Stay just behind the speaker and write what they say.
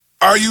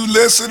Are you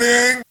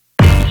listening?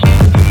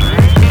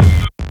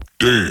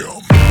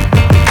 Damn.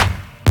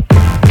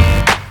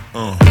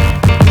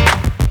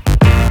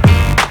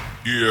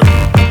 Yeah.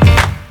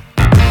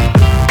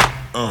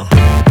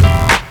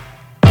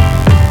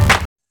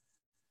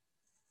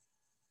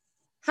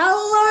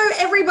 Hello,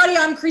 everybody.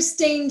 I'm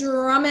Christine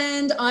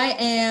Drummond. I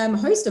am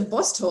host of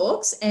Boss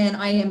Talks, and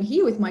I am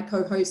here with my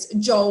co host,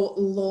 Joel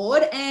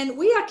Lord. And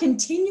we are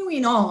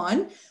continuing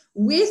on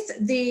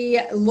with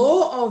the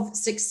Law of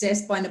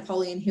Success by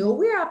Napoleon Hill.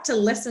 We're up to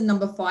lesson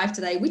number 5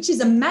 today, which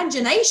is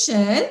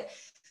imagination.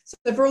 So,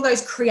 for all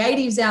those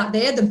creatives out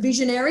there, the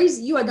visionaries,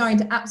 you are going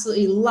to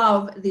absolutely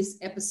love this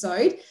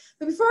episode.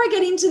 But before I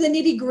get into the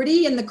nitty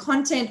gritty and the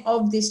content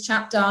of this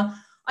chapter,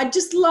 I'd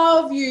just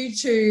love you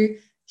to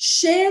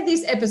share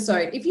this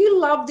episode. If you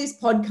love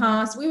this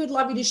podcast, we would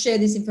love you to share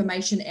this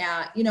information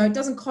out. You know, it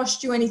doesn't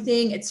cost you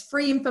anything. It's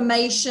free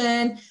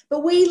information,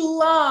 but we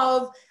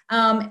love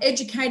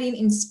educating,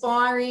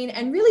 inspiring,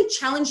 and really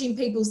challenging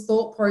people's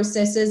thought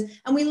processes.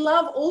 And we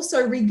love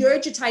also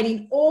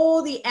regurgitating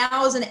all the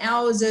hours and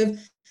hours of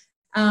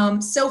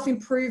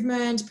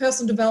self-improvement,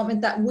 personal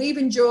development that we've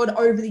endured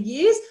over the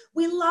years.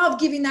 We love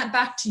giving that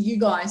back to you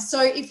guys.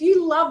 So if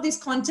you love this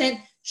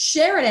content,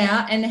 share it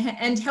out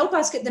and help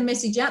us get the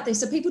message out there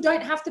so people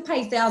don't have to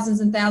pay thousands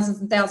and thousands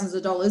and thousands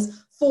of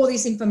dollars for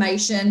this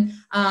information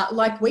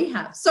like we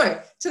have.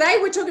 So today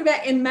we're talking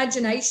about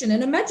imagination,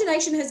 and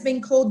imagination has been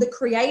called the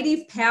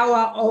creative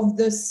power of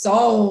the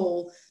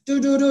soul.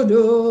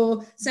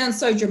 Sounds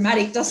so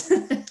dramatic,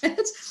 doesn't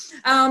it?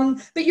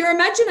 But your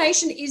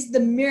imagination is the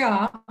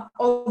mirror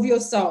of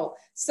your soul.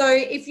 So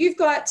if you've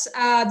got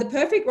the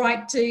perfect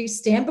right to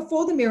stand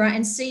before the mirror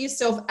and see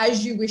yourself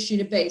as you wish you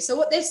to be. So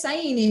what they're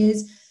saying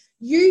is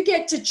you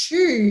get to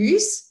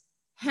choose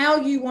how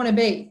you want to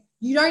be.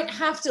 You don't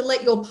have to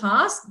let your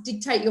past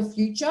dictate your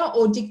future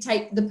or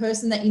dictate the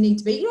person that you need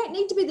to be. You don't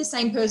need to be the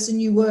same person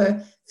you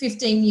were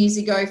 15 years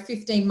ago,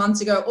 15 months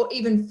ago, or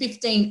even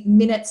 15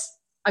 minutes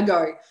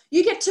ago.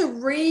 You get to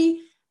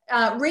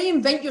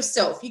reinvent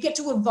yourself. You get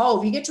to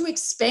evolve. You get to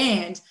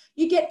expand.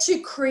 You get to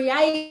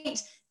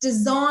create,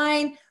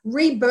 design,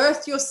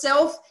 rebirth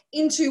yourself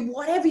into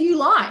whatever you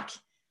like.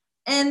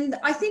 And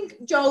I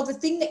think, Joel, the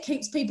thing that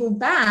keeps people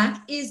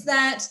back is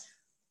that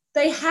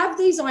they have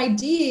these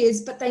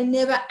ideas, but they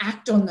never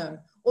act on them,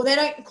 or they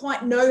don't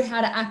quite know how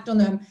to act on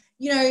them.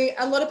 You know,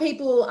 a lot of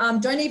people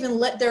don't even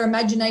let their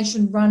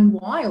imagination run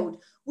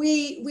wild.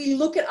 We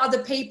look at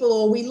other people,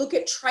 or we look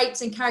at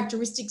traits and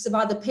characteristics of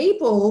other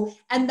people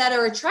and that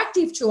are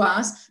attractive to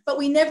us, but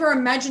we never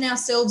imagine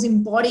ourselves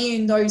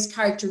embodying those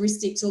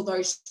characteristics or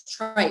those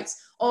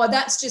traits. Oh,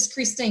 that's just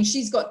Christine.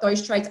 She's got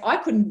those traits. I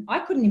couldn't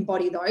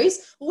embody those.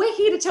 Well, we're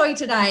here to tell you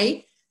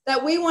today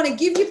that we want to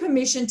give you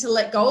permission to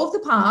let go of the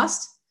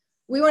past.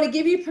 We want to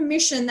give you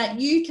permission that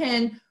you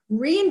can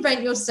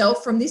reinvent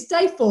yourself from this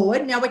day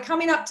forward. Now, we're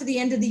coming up to the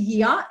end of the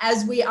year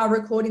as we are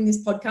recording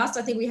this podcast.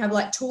 I think we have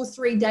like 2 or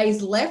 3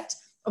 days left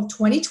of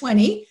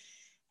 2020.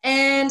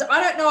 And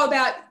I don't know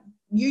about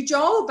you,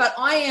 Joel, but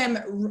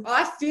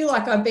I feel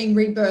like I've been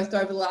rebirthed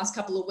over the last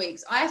couple of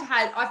weeks.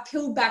 I've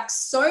peeled back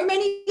so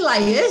many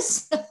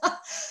layers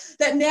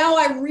that now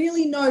I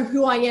really know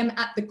who I am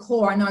at the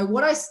core. I know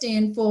what I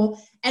stand for.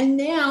 And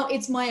now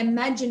it's my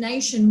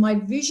imagination, my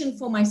vision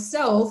for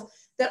myself,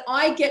 that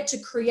I get to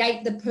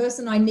create the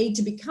person I need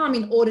to become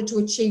in order to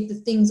achieve the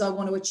things I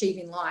want to achieve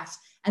in life.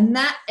 And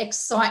that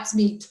excites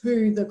me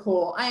to the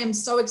core. I am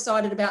so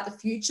excited about the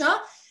future.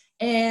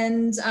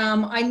 And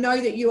I know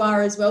that you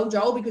are as well,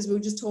 Joel, because we were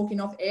just talking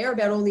off air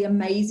about all the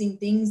amazing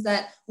things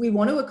that we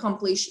want to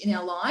accomplish in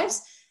our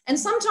lives. And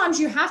sometimes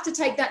you have to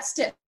take that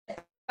step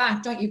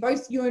back, don't you?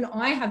 Both you and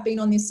I have been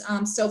on this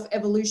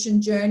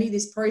self-evolution journey,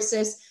 this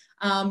process,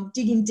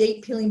 digging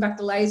deep, peeling back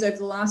the layers over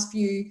the last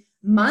few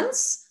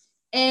months.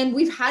 And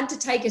we've had to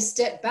take a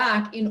step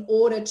back in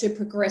order to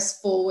progress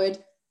forward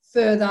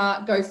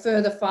further, go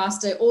further,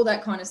 faster, all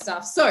that kind of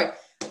stuff. So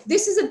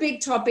this is a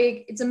big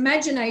topic. It's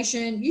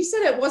imagination. You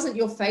said it wasn't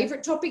your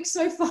favorite topic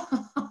so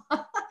far,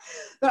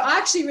 but I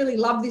actually really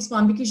love this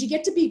one because you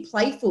get to be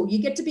playful. You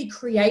get to be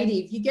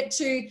creative. You get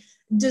to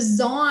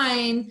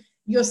design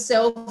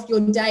yourself, your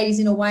days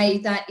in a way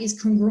that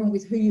is congruent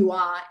with who you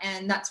are.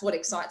 And that's what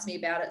excites me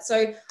about it. So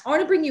I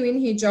want to bring you in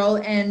here, Joel,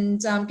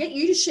 and get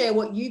you to share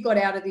what you got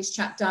out of this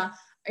chapter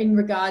in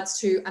regards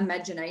to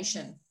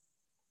imagination.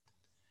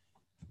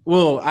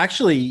 Well,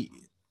 actually,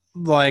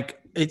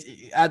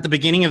 at the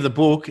beginning of the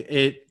book,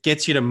 it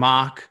gets you to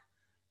mark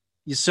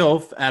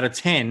yourself out of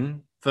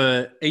 10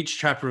 for each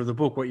chapter of the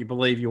book, what you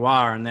believe you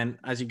are. And then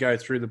as you go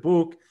through the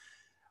book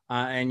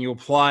and you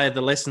apply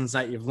the lessons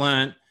that you've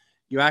learned,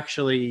 you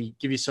actually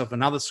give yourself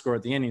another score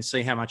at the end and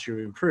see how much you've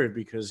improved,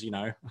 because, you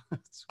know,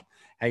 it's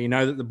how you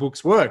know that the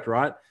book's worked,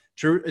 right?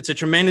 True. It's a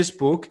tremendous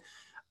book.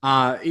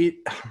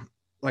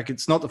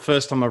 It's not the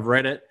first time I've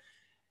read it.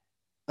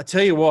 I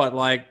tell you what,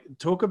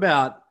 talk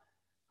about,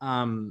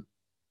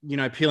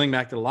 peeling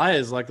back the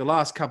layers, like the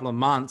last couple of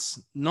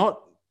months,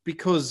 not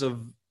because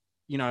of,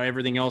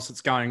 everything else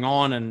that's going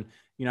on and,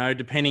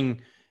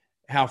 depending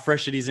how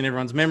fresh it is in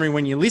everyone's memory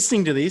when you're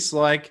listening to this,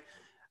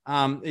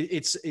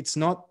 it's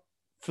not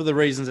for the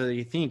reasons that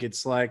you think.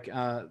 It's like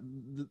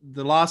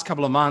the last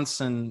couple of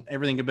months and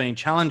everything have been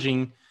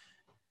challenging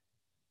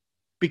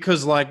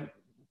because like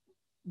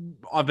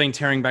I've been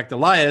tearing back the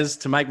layers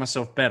to make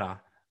myself better,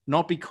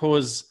 not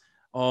because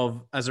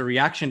of as a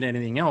reaction to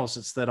anything else.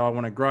 It's that I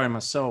want to grow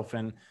myself.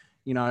 And,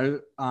 you know,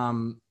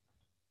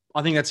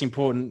 I think that's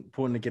important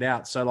to get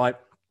out. So like,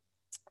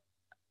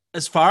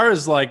 as far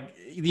as like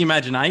the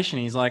imagination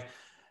is like,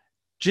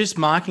 just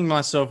marking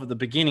myself at the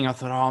beginning, I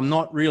thought, oh, I'm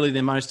not really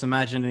the most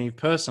imaginative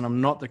person.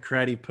 I'm not the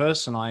creative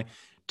person. I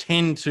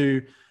tend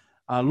to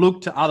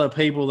look to other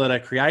people that are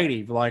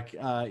creative. Like,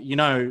 you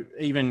know,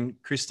 even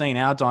Christine,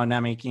 our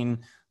dynamic in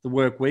the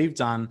work we've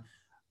done,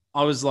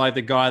 I was like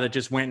the guy that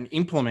just went and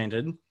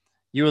implemented.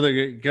 You were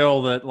the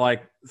girl that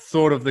like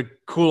thought of the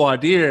cool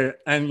idea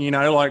and, you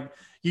know, like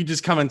you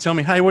just come and tell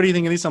me, hey, what do you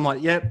think of this? I'm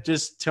like, yep,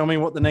 just tell me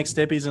what the next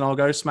step is and I'll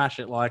go smash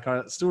it. Like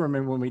I still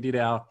remember when we did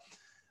our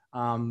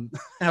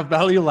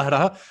value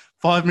ladder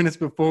 5 minutes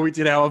before we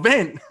did our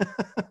event.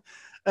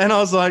 And I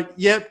was like,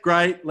 yep,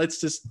 great.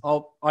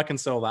 I can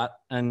sell that.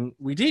 And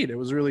we did. It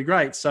was really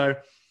great. So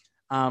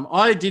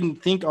I didn't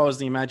think I was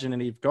the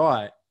imaginative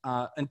guy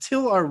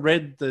until I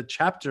read the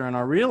chapter and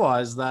I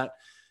realized that,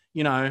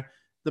 you know,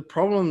 the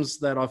problems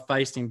that I've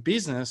faced in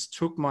business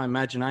took my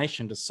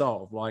imagination to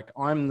solve. Like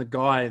I'm the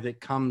guy that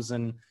comes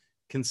and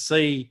can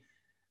see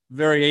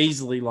very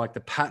easily like the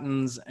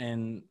patterns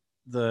and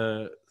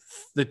the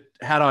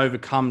how to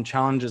overcome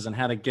challenges and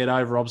how to get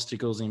over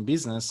obstacles in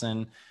business.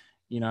 And,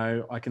 you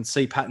know, I can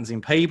see patterns in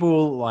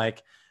people,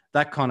 like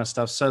that kind of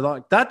stuff. So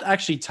like that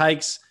actually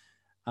takes,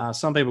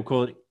 some people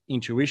call it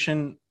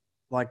intuition.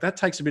 Like that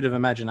takes a bit of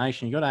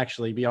imagination. You got to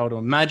actually be able to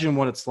imagine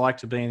what it's like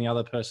to be in the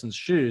other person's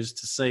shoes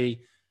to see,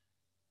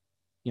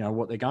 you know,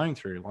 what they're going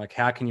through. Like,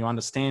 how can you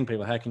understand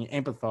people? How can you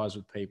empathize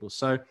with people?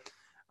 So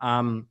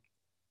I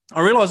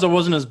realized I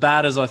wasn't as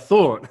bad as I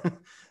thought.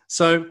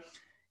 So,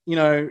 you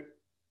know,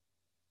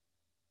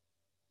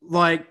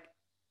 like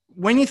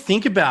when you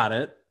think about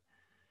it,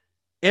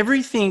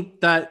 everything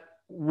that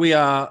we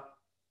are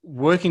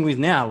working with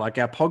now, like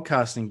our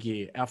podcasting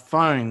gear, our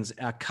phones,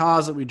 our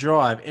cars that we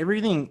drive,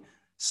 everything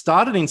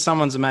started in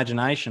someone's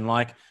imagination.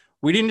 Like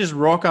we didn't just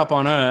rock up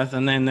on Earth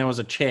and then there was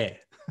a chair.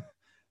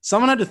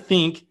 Someone had to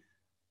think,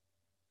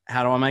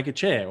 how do I make a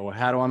chair? Or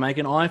how do I make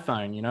an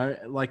iPhone? You know,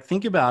 like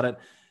think about it.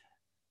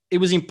 It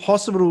was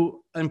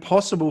impossible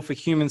for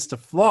humans to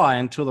fly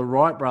until the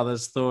Wright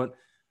brothers thought,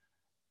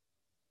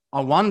 I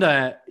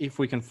wonder if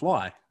we can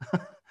fly.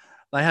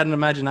 They had an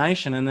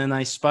imagination and then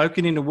they spoke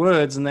it into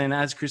words. And then,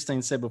 as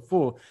Christine said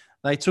before,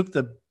 they took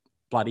the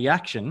bloody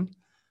action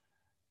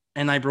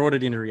and they brought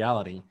it into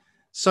reality.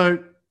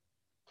 So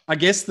I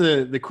guess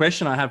the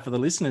question I have for the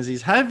listeners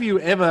is, have you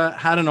ever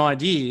had an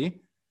idea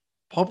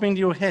pop into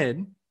your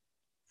head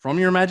from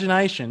your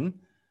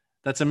imagination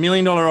that's $1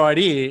 million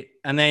idea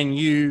and then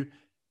you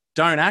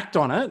don't act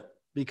on it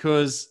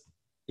because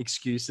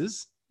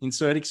excuses,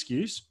 insert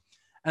excuse.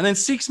 And then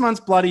 6 months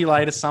bloody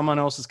later, someone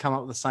else has come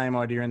up with the same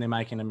idea and they're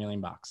making $1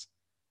 million.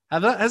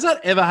 Has that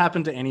ever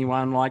happened to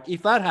anyone? Like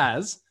if that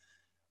has,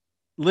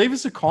 leave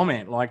us a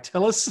comment. Like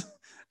tell us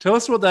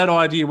what that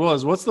idea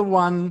was. What's the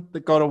one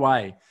that got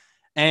away?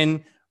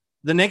 And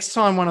the next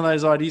time one of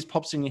those ideas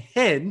pops in your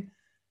head,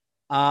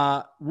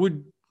 are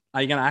you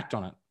going to act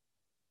on it?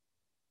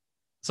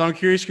 So I'm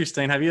curious,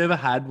 Christine, have you ever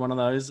had one of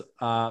those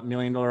 $1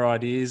 million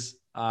ideas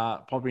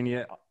pop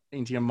into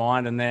your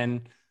mind and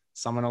then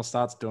someone else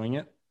starts doing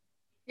it?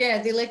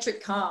 Yeah, the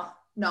electric car.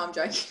 No, I'm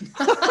joking.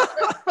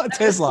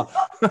 Tesla.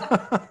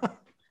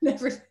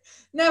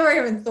 Never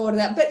even thought of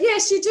that. But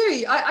yes, you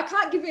do. I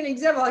can't give you an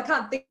example. I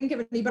can't think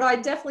of any, but I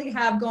definitely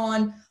have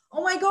gone,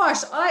 oh my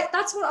gosh,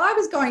 that's what I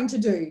was going to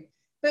do.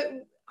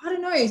 But I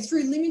don't know,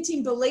 through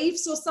limiting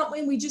beliefs or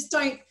something, we just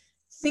don't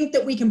think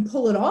that we can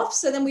pull it off.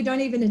 So then we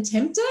don't even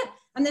attempt it.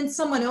 And then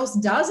someone else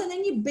does. And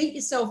then you beat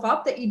yourself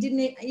up that you didn't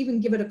even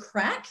give it a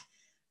crack.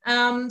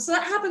 So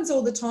that happens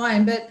all the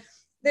time. But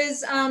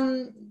there's,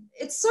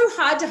 it's so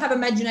hard to have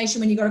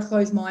imagination when you've got a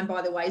closed mind,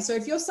 by the way. So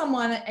if you're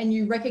someone and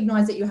you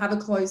recognize that you have a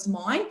closed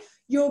mind,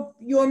 your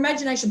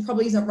imagination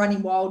probably isn't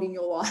running wild in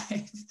your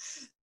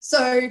life.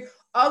 So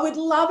I would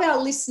love our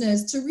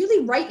listeners to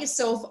really rate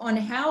yourself on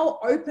how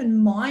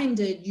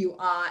open-minded you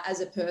are as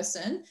a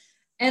person.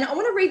 And I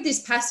want to read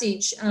this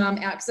passage out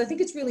because I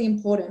think it's really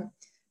important.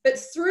 But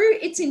through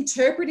its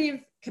interpretive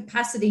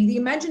capacity, the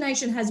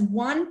imagination has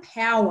one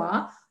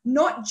power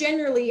not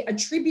generally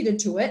attributed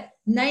to it,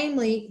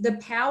 namely the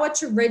power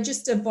to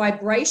register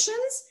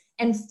vibrations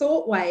and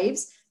thought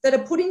waves that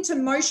are put into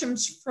motion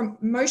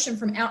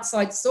from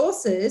outside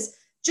sources,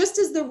 just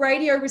as the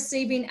radio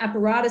receiving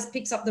apparatus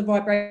picks up the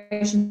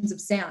vibrations of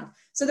sound.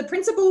 So the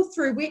principle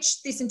through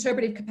which this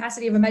interpretive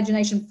capacity of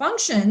imagination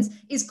functions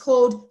is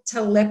called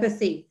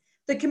telepathy,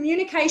 the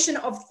communication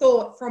of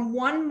thought from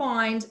one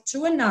mind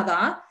to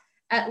another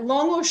at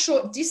long or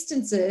short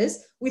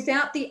distances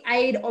without the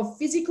aid of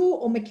physical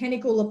or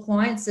mechanical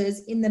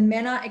appliances in the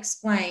manner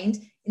explained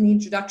in the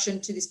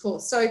introduction to this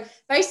course. So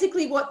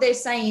basically what they're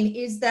saying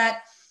is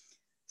that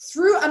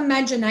Through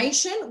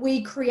imagination,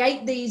 we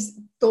create these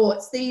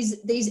thoughts,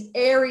 these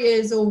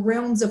areas or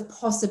realms of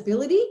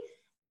possibility,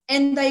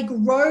 and they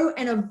grow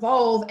and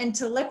evolve. And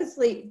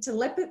telepathically,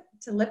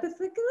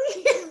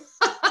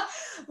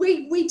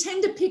 we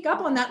tend to pick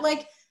up on that.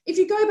 Like if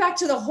you go back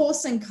to the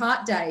horse and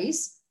cart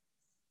days,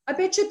 I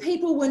bet you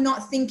people were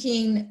not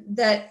thinking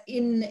that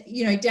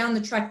down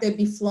the track there'd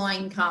be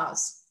flying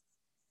cars.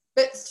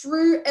 But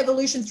through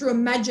evolution, through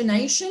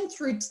imagination,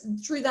 through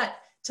that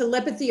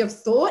telepathy of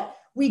thought,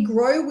 we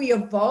grow, we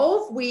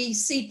evolve, we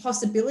see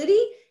possibility,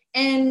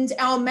 and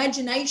our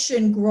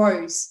imagination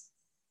grows.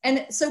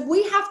 And so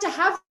we have to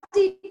have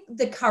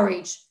the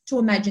courage to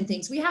imagine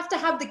things. We have to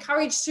have the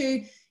courage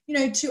to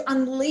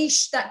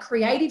unleash that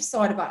creative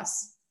side of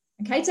us.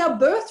 Okay, it's our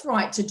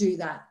birthright to do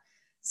that.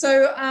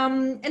 So,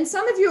 and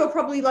some of you are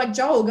probably like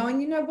Joel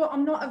going, you know what,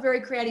 I'm not a very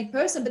creative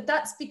person, but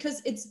that's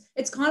because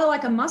it's kind of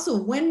like a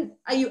muscle. When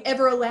are you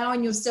ever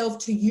allowing yourself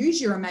to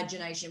use your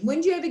imagination?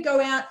 When do you ever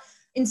go out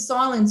in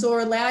silence or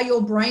allow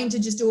your brain to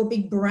just do a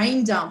big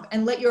brain dump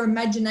and let your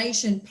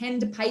imagination, pen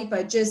to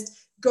paper, just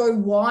go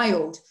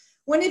wild?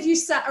 When have you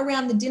sat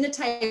around the dinner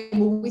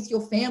table with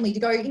your family to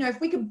go,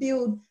 if we could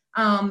build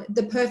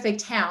the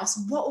perfect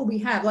house, what will we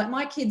have? Like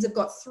my kids have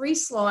got 3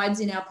 slides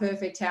in our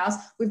perfect house.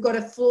 We've got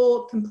a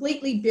floor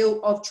completely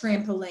built of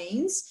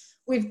trampolines.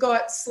 We've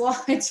got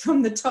slides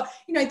from the top.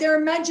 Their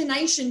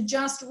imagination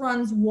just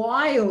runs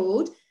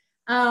wild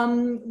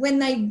when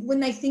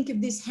they think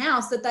of this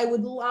house that they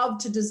would love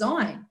to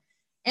design.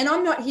 And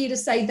I'm not here to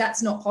say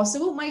that's not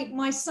possible.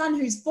 My son,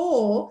 who's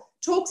 4,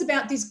 talks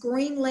about this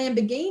green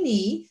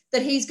Lamborghini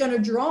that he's going to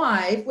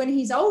drive when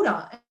he's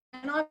older.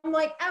 And I'm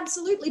like,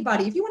 absolutely,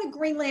 buddy. If you want a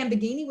green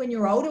Lamborghini when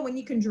you're older, when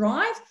you can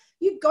drive,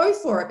 you go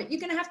for it. But you're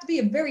going to have to be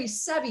a very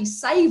savvy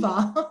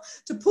saver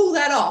to pull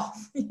that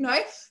off,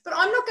 But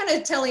I'm not going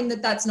to tell him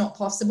that that's not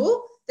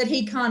possible, that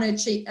he can't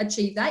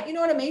achieve that. You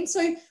know what I mean?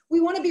 So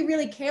we want to be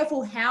really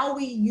careful how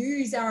we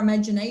use our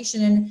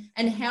imagination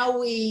and how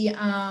we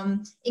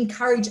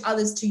encourage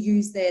others to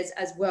use theirs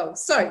as well.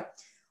 So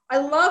I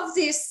love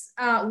this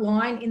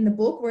line in the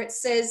book where it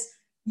says,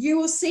 you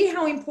will see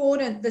how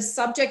important the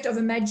subject of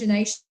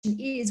imagination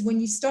is when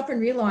you stop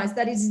and realize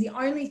that is the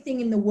only thing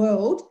in the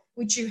world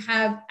which you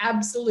have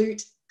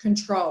absolute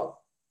control.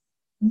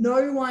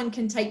 No one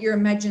can take your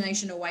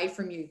imagination away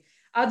from you.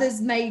 Others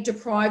may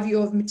deprive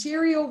you of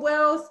material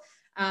wealth.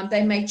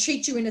 They may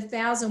cheat you in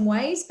 1,000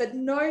 ways, but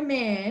no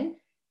man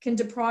can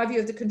deprive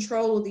you of the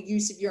control or the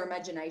use of your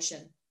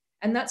imagination.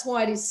 And that's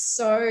why it is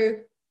so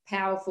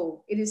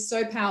powerful. It is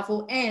so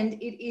powerful, and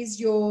it is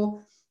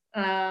your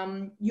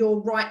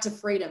right to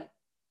freedom.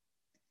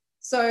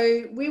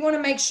 So we want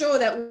to make sure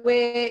that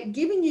we're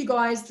giving you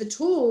guys the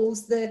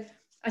tools, the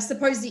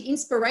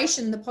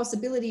inspiration, the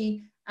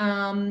possibility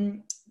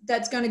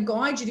that's going to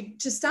guide you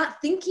to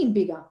start thinking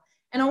bigger.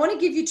 And I want to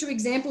give you 2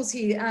 examples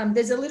here.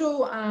 There's a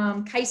little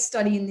case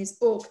study in this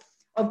book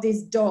of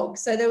this dog.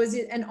 So there was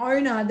an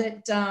owner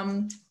that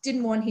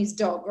didn't want his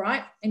dog,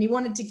 right? And he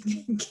wanted to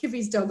give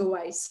his dog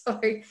away. So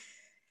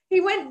he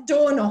went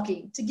door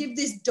knocking to give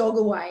this dog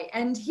away.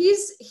 And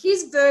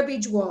his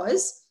verbiage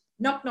was,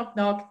 knock, knock,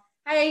 knock.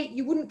 Hey,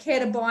 you wouldn't care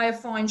to buy a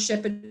fine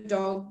shepherd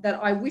dog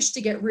that I wish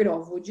to get rid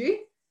of, would you?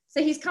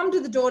 So he's come to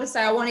the door to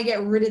say, I want to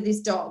get rid of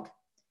this dog.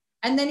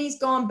 And then he's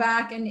gone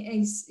back and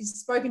he's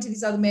spoken to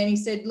this other man. He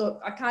said,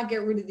 look, I can't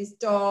get rid of this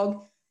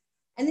dog.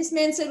 And this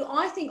man said,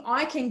 I think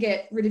I can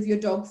get rid of your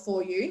dog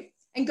for you,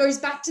 and goes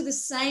back to the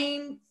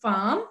same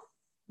farm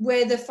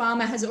where the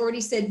farmer has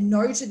already said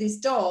no to this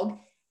dog.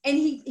 And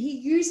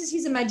he uses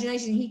his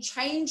imagination. He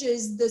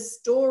changes the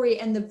story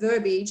and the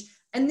verbiage.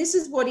 And this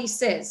is what he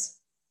says.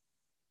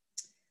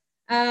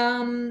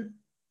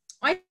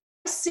 I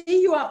see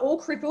you are all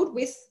crippled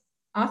with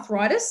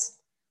arthritis.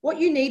 What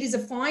you need is a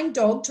fine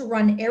dog to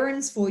run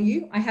errands for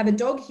you. I have a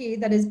dog here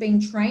that has been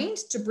trained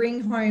to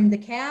bring home the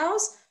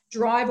cows,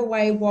 drive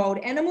away wild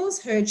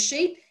animals, herd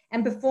sheep,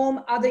 and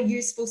perform other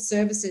useful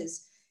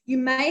services. You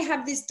may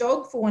have this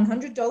dog for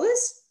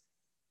 $100.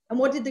 And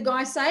what did the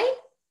guy say?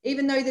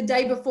 Even though the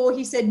day before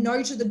he said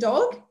no to the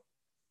dog,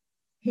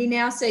 he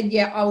now said,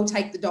 yeah, I will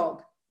take the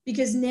dog.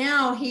 Because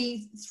now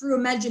through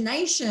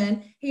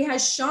imagination, he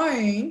has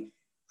shown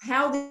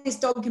how this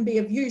dog can be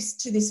of use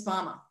to this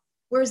farmer.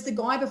 Whereas the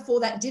guy before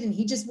that didn't.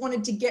 He just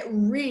wanted to get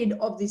rid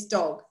of this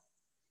dog.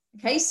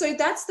 Okay, so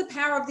that's the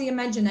power of the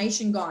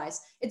imagination, guys.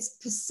 It's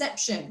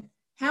perception.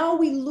 How are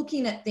we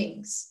looking at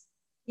things?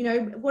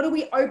 What are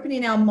we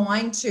opening our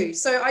mind to?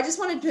 So I just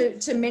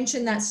wanted to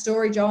mention that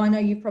story, Joel. I know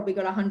you've probably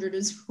got 100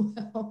 as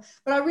well.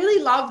 But I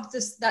really loved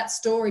that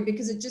story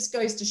because it just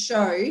goes to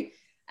show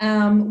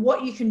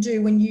what you can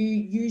do when you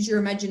use your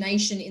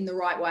imagination in the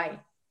right way.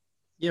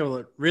 Yeah, well,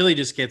 it really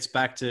just gets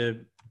back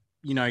to,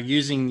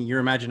 using your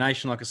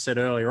imagination, like I said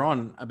earlier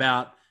on,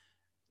 about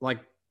like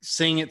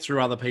seeing it through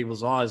other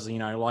people's eyes,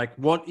 like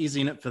what is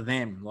in it for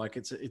them? Like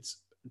it's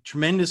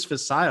tremendous for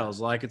sales.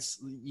 Like it's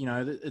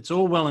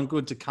all well and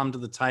good to come to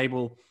the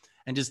table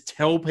and just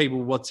tell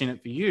people what's in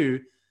it for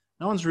you.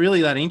 No one's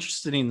really that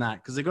interested in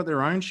that because they've got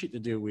their own shit to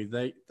deal with.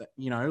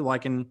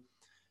 And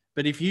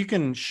But if you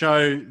can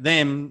show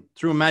them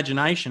through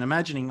imagination,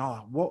 imagining,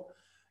 oh, what,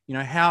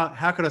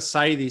 how could I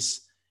say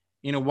this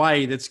in a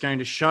way that's going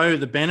to show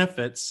the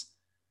benefits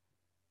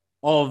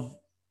of,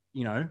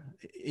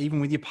 even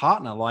with your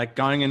partner, like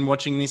going and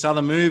watching this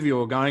other movie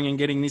or going and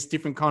getting this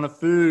different kind of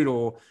food,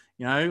 or,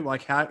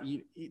 like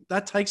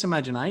that takes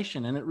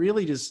imagination. And it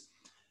really just,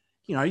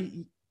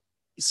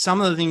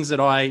 some of the things that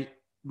I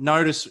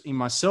notice in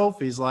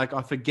myself is like,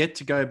 I forget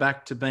to go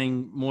back to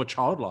being more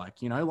childlike,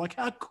 like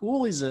how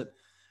cool is it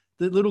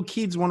that little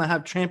kids want to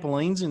have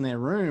trampolines in their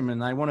room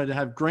and they wanted to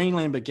have green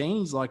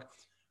Lamborghinis? Like,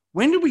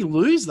 when did we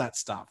lose that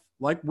stuff?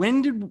 Like,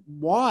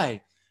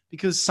 why?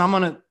 Because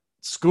someone at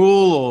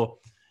school or,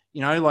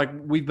 like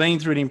we've been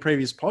through it in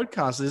previous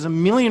podcasts, there's a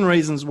million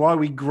reasons why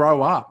we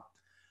grow up.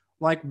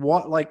 Like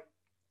what, like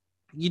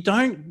you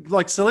don't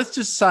like, so let's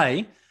just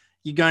say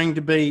you're going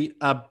to be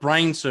a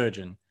brain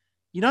surgeon.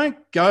 You don't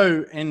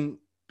go and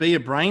be a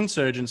brain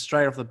surgeon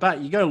straight off the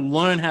bat. You go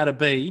learn how to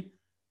be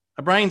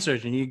a brain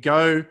surgeon. You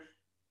go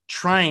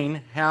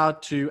train how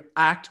to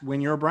act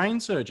when you're a brain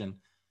surgeon.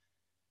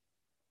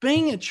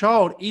 Being a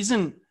child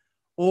isn't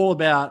all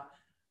about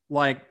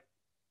like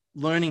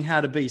learning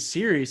how to be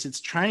serious. It's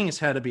training us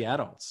how to be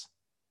adults.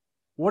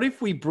 What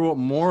if we brought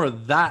more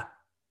of that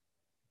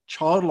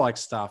childlike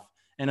stuff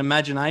and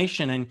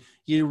imagination, and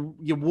you're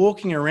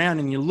walking around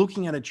and you're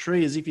looking at a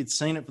tree as if you'd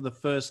seen it for the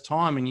first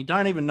time and you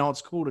don't even know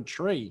it's called a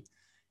tree.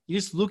 You're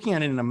just looking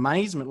at it in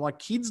amazement like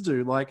kids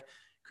do. Like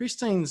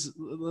Christine's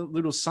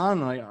little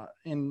son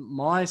and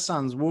my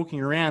son's walking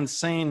around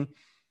seeing,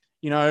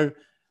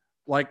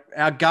 like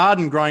our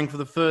garden growing for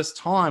the first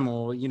time,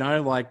 or,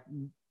 like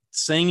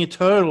seeing a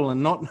turtle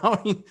and not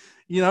knowing,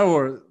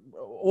 or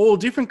all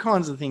different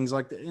kinds of things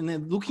like that. And they're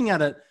looking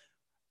at it.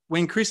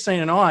 When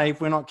Christine and I,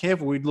 if we're not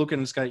careful, we'd look at it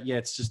and just go, yeah,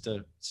 it's just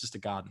a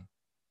garden.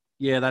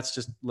 Yeah, that's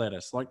just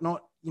lettuce. Like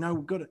not,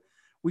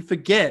 we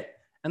forget.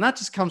 And that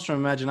just comes from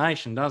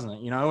imagination, doesn't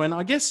it? And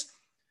I guess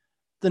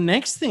the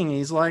next thing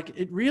is like,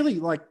 it really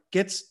like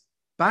gets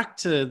back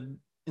to,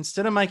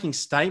 instead of making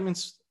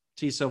statements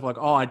to yourself like,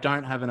 oh, I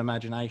don't have an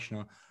imagination,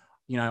 or,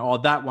 oh,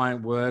 that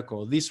won't work,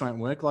 or this won't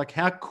work. Like,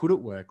 how could it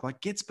work?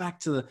 Like, gets back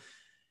to the,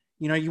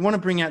 you want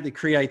to bring out the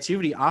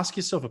creativity. Ask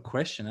yourself a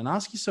question and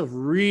ask yourself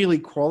really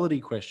quality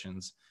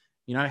questions.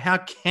 How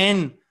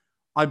can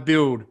I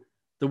build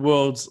the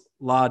world's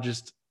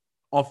largest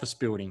office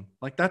building?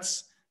 Like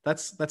that's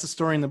a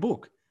story in the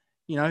book.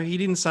 He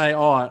didn't say,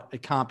 oh,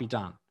 it can't be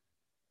done.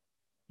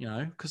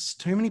 Because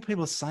too many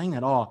people are saying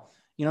that. Oh,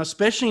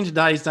 especially in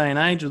today's day and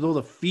age with all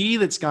the fear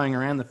that's going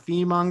around, the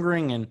fear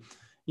mongering and,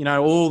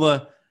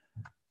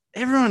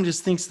 everyone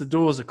just thinks the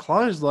doors are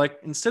closed. Like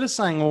instead of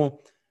saying,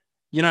 well,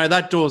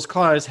 that door's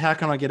closed, how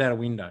can I get out a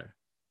window?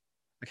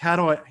 Like, how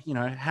do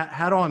I,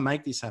 how do I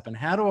make this happen?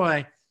 How do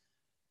I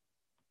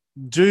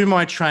do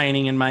my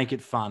training and make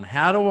it fun?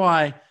 How do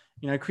I,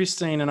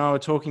 Christine and I were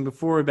talking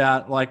before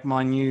about like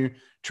my new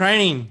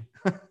training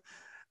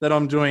that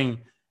I'm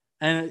doing.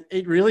 And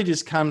it really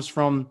just comes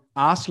from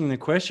asking the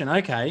question,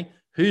 okay,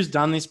 who's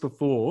done this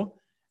before?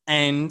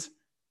 And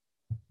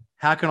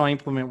how can I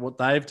implement what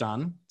they've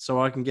done so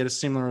I can get a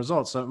similar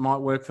result? So it might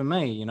work for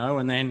me,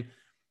 and then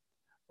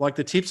like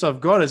the tips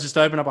I've got is just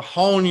open up a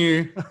whole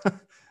new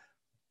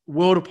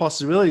world of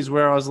possibilities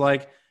where I was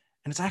like,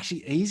 and it's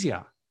actually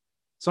easier.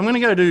 So I'm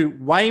going to go do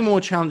way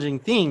more challenging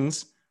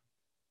things,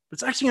 but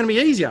it's actually going to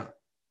be easier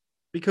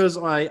because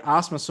I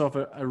asked myself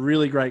a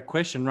really great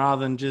question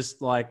rather than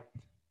just like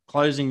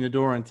closing the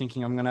door and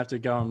thinking I'm going to have to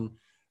go and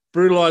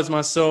brutalize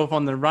myself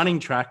on the running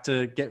track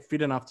to get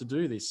fit enough to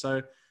do this.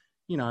 So,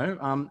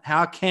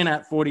 how can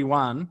at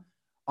 41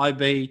 I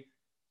be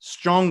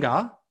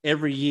stronger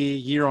every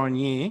year on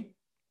year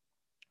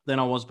than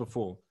I was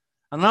before?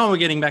 I know we're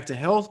getting back to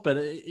health, but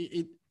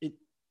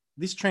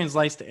this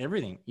translates to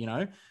everything.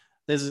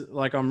 There's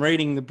like, I'm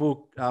reading the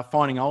book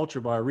Finding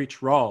Ultra by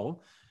Rich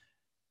Roll,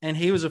 and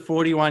he was a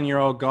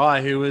 41-year-old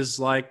guy who was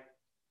like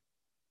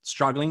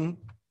struggling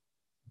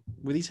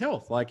with his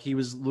health. Like he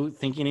was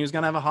thinking he was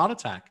going to have a heart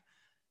attack.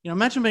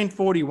 Imagine being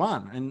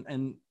 41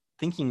 and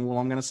thinking, well,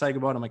 I'm going to say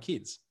goodbye to my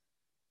kids.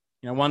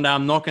 One day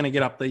I'm not going to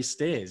get up these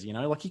stairs,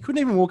 like he couldn't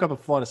even walk up a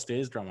flight of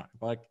stairs, drummer,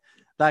 like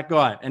that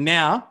guy. And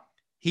now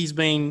he's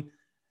been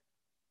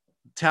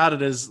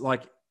touted as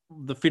like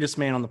the fittest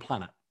man on the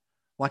planet.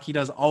 Like he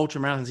does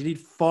ultra marathons. He did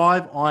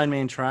 5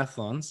 Ironman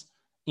triathlons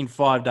in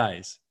 5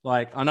 days.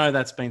 Like I know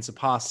that's been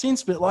surpassed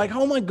since, but like,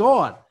 oh my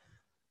God,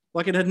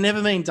 like it had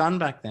never been done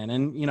back then.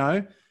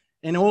 And,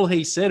 and all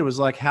he said was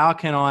like, how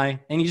can I,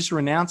 and he just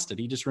renounced it.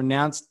 He just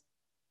renounced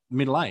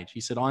middle age.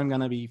 He said, I'm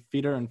going to be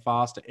fitter and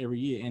faster every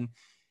year. And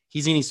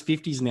he's in his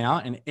 50s now.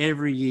 And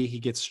every year he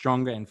gets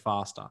stronger and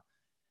faster.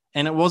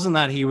 And it wasn't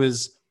that he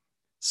was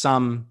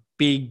some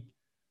big,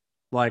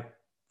 like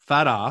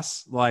fat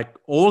ass, like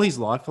all his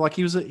life. Like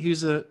he was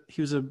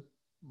a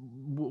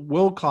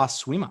world-class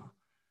swimmer.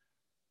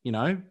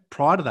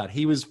 Prior to that,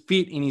 he was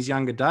fit in his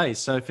younger days.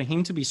 So for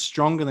him to be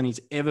stronger than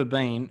he's ever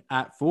been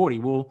at 40,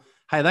 well,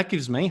 hey, that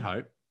gives me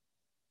hope.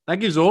 That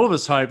gives all of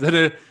us hope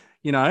that,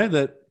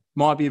 that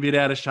might be a bit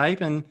out of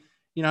shape. And,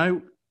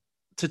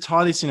 to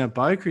tie this in a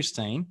bow,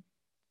 Christine,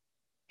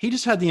 he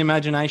just had the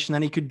imagination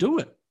that he could do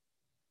it.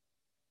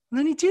 And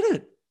then he did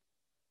it.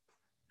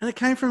 And it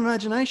came from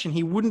imagination.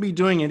 He wouldn't be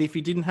doing it if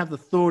he didn't have the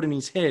thought in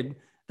his head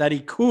that he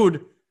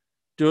could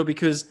do it,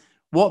 because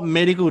what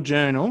medical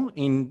journal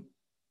in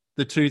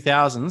the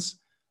 2000s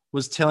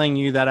was telling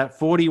you that at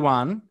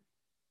 41,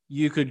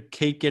 you could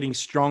keep getting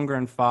stronger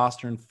and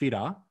faster and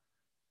fitter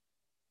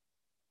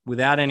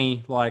without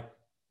any like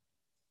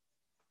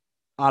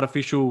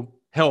artificial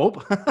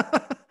help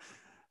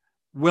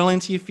well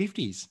into your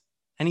 50s.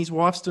 And his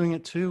wife's doing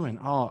it too. And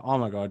oh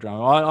my God,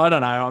 drama. I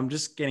don't know. I'm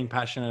just getting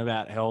passionate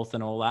about health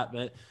and all that.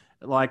 But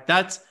like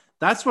that's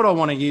what I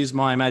want to use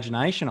my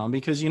imagination on,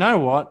 because you know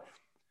what?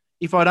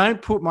 If I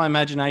don't put my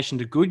imagination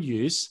to good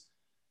use,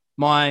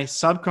 my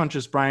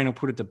subconscious brain will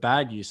put it to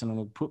bad use, and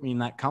it'll put me in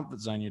that comfort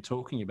zone you're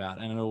talking about.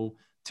 And it'll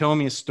tell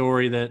me a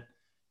story that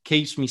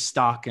keeps me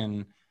stuck.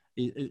 And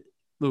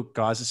look,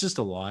 guys, it's just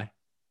a lie.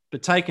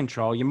 But take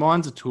control. Your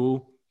mind's a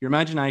tool. Your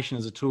imagination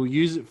is a tool.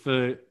 Use it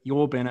for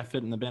your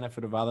benefit and the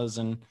benefit of others.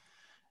 And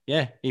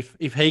yeah,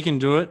 if he can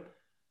do it,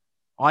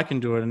 I can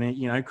do it. And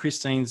you know,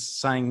 Christine's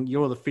saying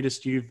you're the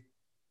fittest you've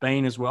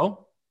been as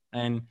well.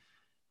 And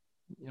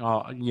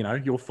you know,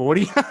 you're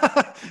 40.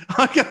 I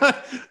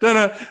don't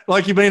know,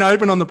 like you've been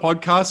open on the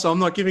podcast, so I'm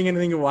not giving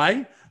anything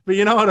away. But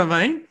you know what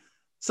I mean.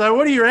 So,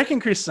 what do you reckon,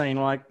 Christine?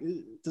 Like,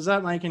 does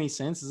that make any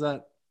sense? Does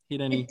that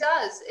hit any?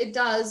 It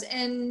does.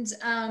 And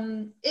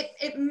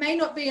it may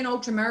not be an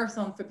ultra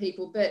marathon for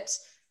people, but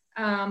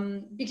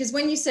because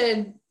when you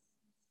said,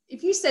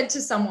 if you said to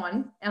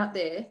someone out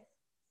there,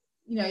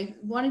 you know,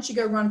 why don't you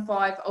go run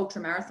 5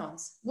 ultra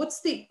marathons?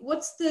 What's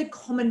the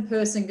common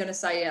person going to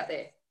say out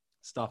there?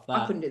 Stuff that.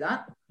 I couldn't do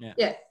that. Yeah.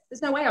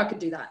 There's no way I could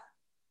do that,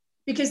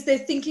 because they're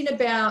thinking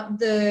about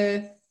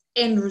the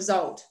end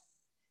result.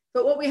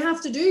 But what we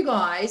have to do,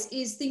 guys,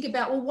 is think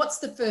about, well, what's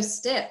the first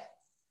step?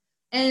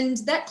 And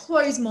that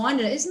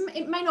closed-mindedness,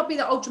 it may not be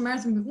the ultra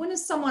marathon, but when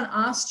has someone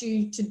asked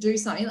you to do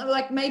something,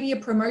 like maybe a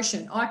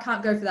promotion? I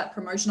can't go for that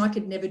promotion. I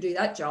could never do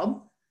that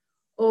job.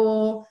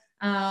 Or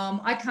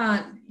I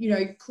can't, you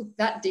know, cook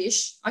that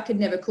dish. I could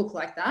never cook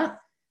like that.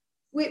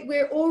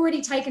 We're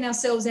already taking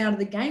ourselves out of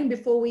the game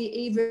before we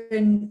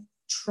even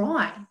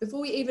try, before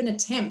we even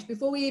attempt,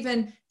 before we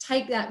even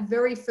take that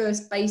very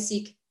first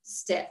basic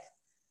step.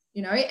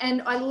 You know,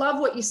 and I love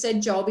what you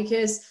said, Joel,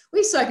 because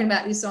we've spoken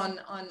about this on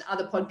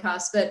other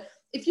podcasts, but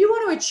if you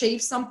want to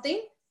achieve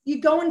something, you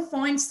go and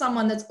find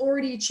someone that's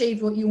already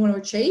achieved what you want to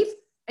achieve,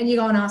 and you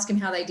go and ask them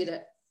how they did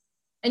it.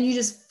 And you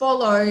just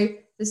follow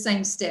the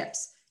same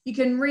steps. You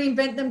can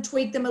reinvent them,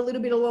 tweak them a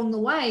little bit along the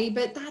way,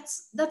 but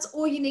that's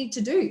all you need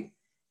to do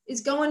is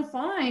go and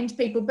find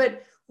people.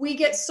 But we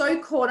get so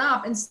caught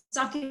up and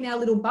stuck in our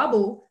little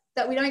bubble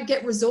that we don't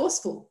get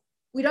resourceful.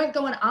 We don't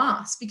go and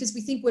ask because we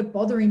think we're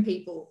bothering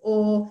people,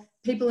 or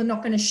people are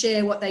not going to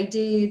share what they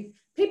did.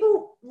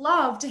 People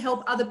love to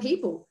help other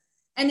people.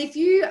 And if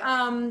you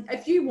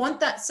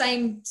want that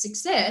same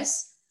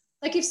success,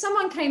 like if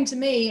someone came to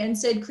me and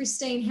said,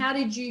 Christine, how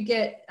did you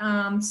get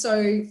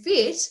so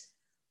fit?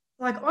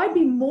 Like, I'd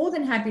be more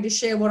than happy to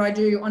share what I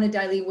do on a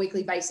daily,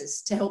 weekly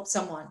basis to help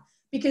someone,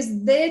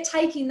 because they're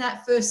taking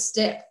that first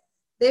step.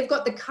 They've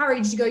got the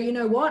courage to go, you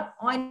know what,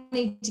 I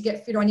need to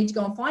get fitter. I need to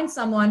go and find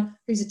someone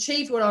who's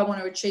achieved what I want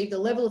to achieve, the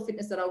level of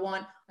fitness that I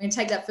want. I'm going to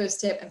take that first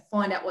step and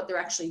find out what they're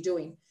actually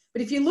doing.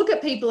 But if you look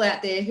at people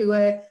out there who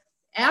are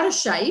out of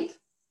shape,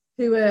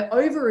 who are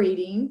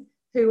overeating,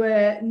 who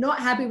are not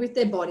happy with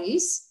their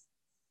bodies,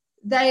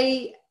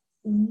 they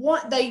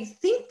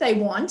think they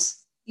want,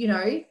 you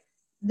know,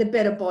 the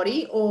better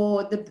body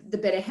or the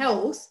better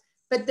health,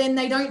 but then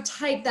they don't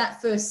take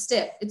that first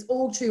step. It's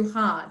all too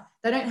hard.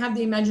 They don't have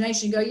the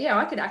imagination to go, yeah,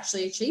 I could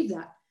actually achieve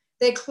that.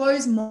 Their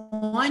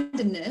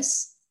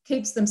closed-mindedness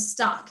keeps them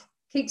stuck,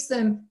 keeps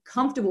them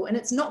comfortable, and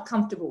it's not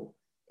comfortable.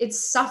 It's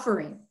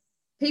suffering.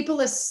 People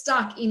are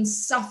stuck in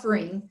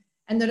suffering,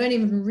 and they don't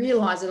even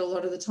realize it a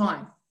lot of the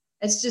time.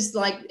 It's just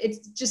like, it's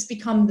just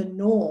become the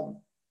norm.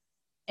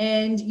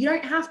 And you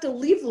don't have to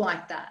live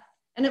like that.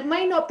 And it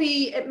may not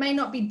be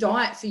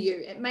diet for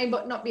you. It may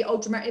not be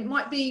ultra, it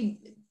might be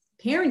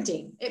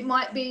parenting. It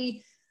might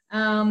be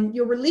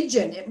your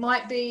religion. It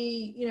might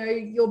be, you know,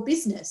 your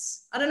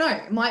business. I don't know.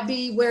 It might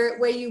be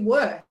where you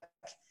work.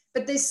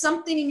 But there's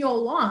something in your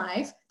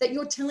life that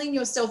you're telling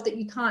yourself that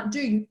you can't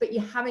do, but you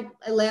haven't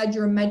allowed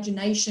your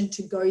imagination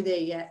to go there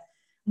yet.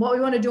 What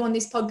we want to do on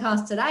this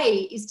podcast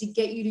today is to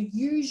get you to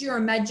use your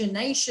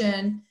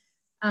imagination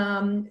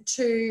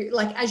to,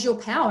 like, as your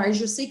power, as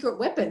your secret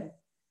weapon,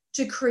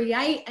 to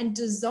create and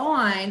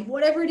design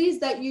whatever it is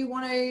that you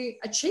want to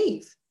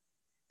achieve.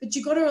 But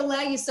you've got to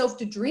allow yourself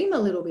to dream a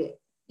little bit.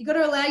 You've got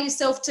to allow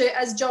yourself to,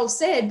 as Joel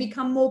said,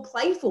 become more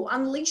playful,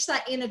 unleash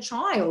that inner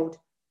child.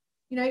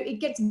 You know, it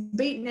gets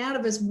beaten out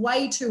of us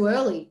way too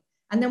early.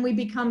 And then we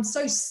become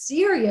so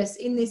serious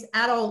in this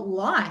adult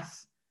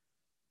life.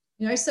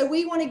 You know, so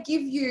we want to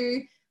give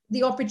you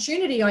the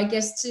opportunity, I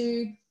guess, to,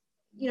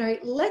 you know,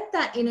 let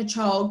that inner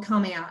child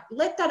come out.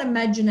 Let that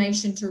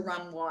imagination to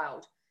run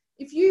wild.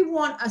 If you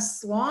want a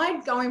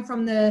slide going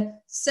from the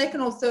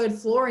second or third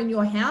floor in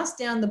your house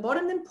down the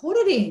bottom, then put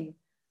it in.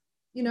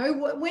 You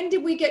know, when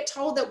did we get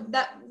told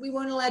that we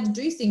weren't allowed to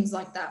do things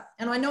like that?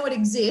 And I know it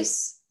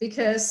exists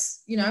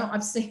because, you know,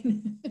 I've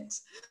seen it.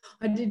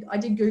 I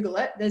did Google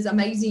it. There's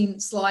amazing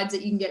slides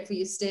that you can get for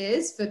your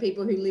stairs for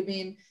people who live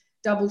in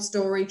double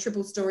story,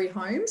 triple story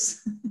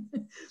homes.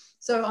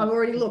 So I've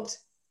already looked.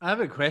 I have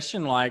a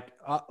question, like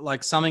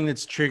something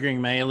that's triggering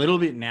me a little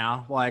bit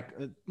now,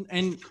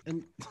 and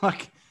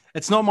like,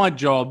 it's not my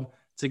job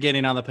to get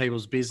in other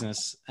people's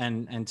business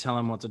and tell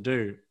them what to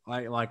do.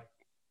 I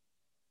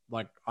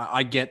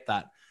get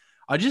that.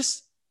 I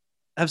just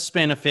have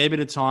spent a fair bit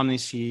of time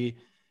this year.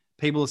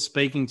 People are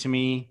speaking to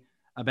me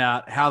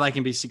about how they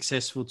can be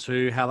successful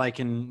too, how they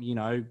can, you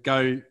know,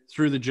 go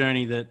through the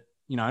journey that,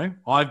 you know,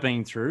 I've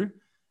been through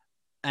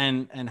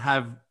and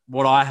have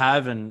what I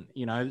have and,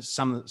 you know,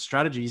 some of the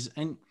strategies.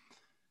 And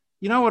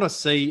you know what I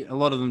see a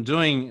lot of them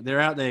doing? They're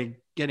out there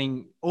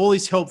getting all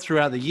this help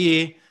throughout the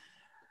year,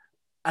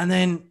 and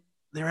then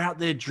they're out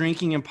there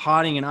drinking and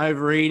partying and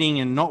overeating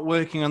and not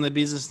working on their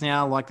business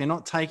now. Like, they're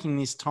not taking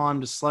this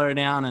time to slow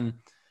down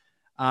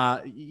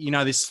and, you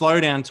know, this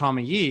slowdown time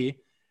of year.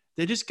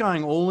 They're just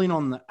going all in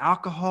on the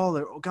alcohol.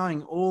 They're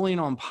going all in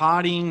on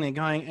partying. They're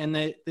going, and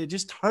they're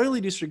just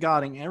totally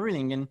disregarding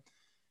everything. And,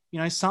 you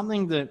know,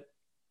 something that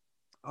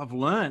I've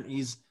learned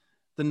is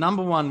the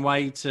number one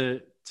way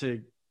to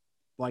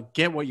like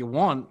get what you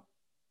want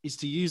is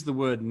to use the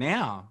word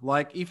now.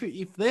 Like,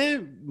 if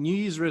their New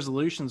Year's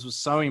resolutions were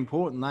so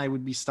important, they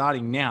would be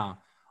starting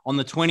now on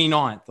the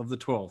 29th of the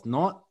 12th,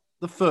 not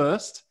the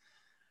 1st.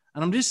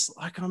 And I'm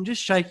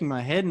just shaking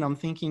my head and I'm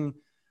thinking,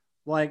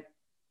 like,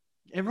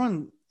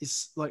 everyone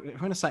is like, I'm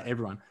going to say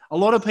everyone, a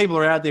lot of people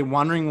are out there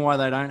wondering why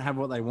they don't have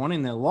what they want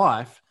in their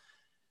life.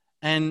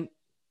 And,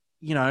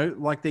 you know,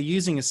 like, they're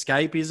using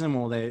escapism,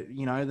 or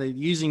they're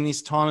using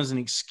this time as an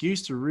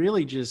excuse to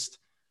really just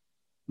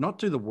not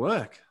do the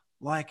work.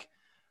 Like,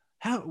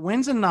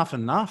 when's enough?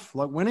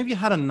 Like, when have you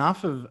had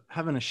enough of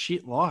having a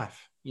shit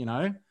life? You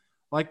know,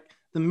 like,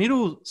 the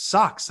middle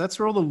sucks. That's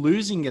where all the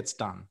losing gets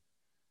done.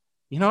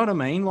 You know what I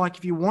mean? Like,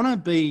 if you want to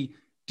be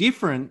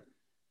different,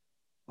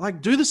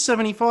 like, do the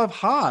 75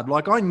 hard.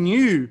 Like, I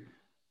knew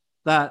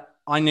that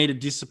I needed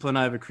discipline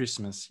over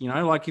Christmas. You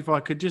know, like, if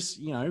I could just,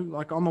 you know,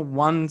 like, I'm a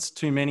one's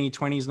too many,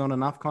 20's not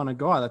enough kind of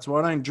guy. That's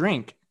why I don't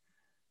drink.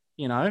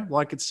 You know,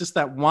 like, it's just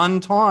that one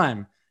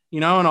time,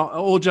 you know, and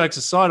all jokes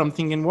aside, I'm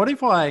thinking, what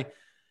if I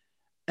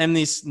am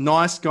this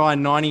nice guy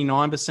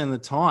 99% of the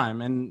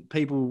time and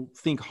people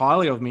think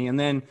highly of me, and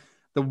then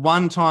the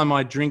one time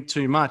I drink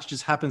too much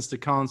just happens to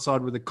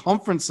coincide with a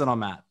conference that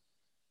I'm at,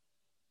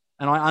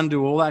 and I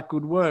undo all that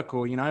good work?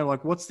 Or, you know,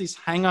 like, what's this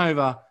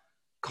hangover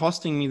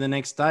costing me the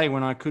next day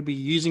when I could be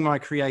using my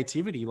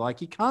creativity?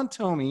 Like, you can't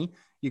tell me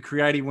you're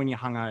creative when you're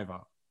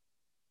hungover,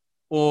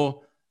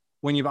 or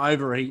when you've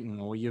overeaten,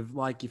 or you're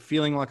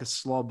feeling like a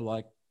slob.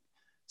 Like,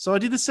 so I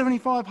did the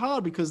 75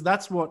 hard because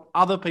that's what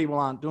other people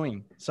aren't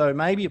doing. So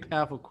maybe a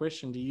powerful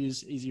question to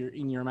use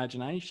in your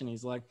imagination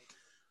is, like,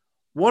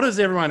 what is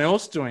everyone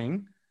else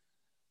doing?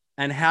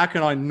 And how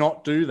can I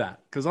not do that?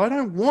 Because I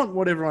don't want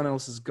what everyone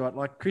else has got.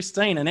 Like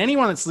Christine and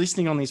anyone that's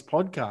listening on this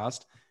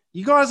podcast,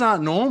 you guys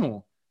aren't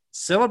normal.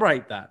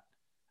 Celebrate that.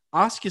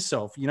 Ask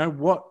yourself, you know,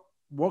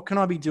 what can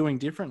I be doing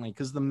differently?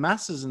 Because the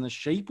masses and the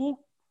sheeple,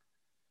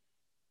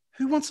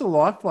 who wants a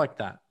life like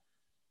that?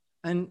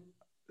 And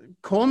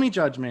call me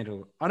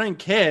judgmental. I don't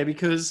care,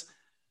 because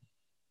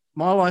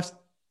my life's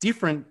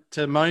different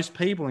to most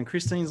people, and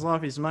Christine's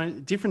life is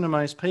different to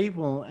most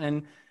people.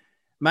 And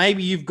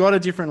maybe you've got a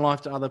different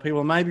life to other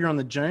people. Maybe you're on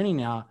the journey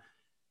now.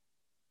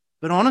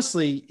 But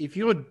honestly, if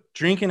you're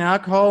drinking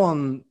alcohol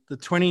on the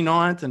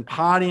 29th and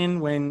partying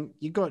when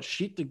you got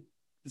shit that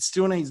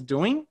still needs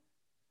doing,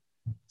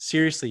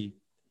 seriously,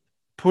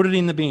 put it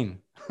in the bin.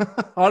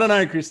 I don't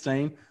know,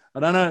 Christine. I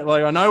don't know.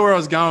 Like, I know where I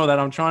was going with that.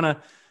 I'm trying to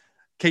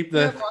keep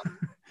the...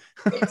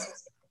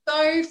 It's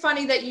so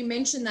funny that you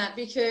mentioned that,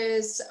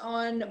 because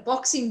on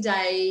Boxing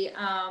Day,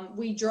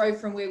 we drove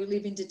from where we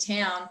live into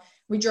town.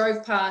 We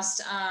drove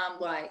past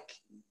like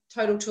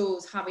Total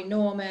Tools, Harvey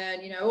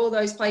Norman, you know, all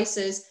those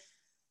places.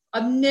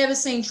 I've never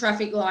seen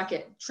traffic like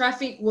it.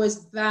 Traffic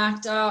was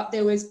backed up.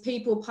 There was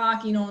people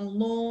parking on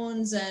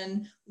lawns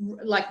and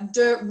like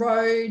dirt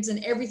roads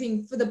and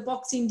everything for the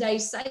Boxing Day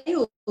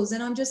sales.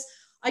 And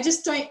I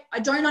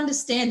don't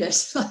understand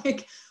it.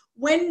 Like,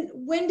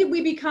 when did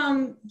we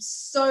become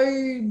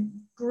so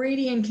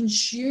greedy and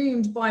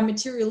consumed by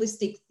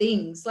materialistic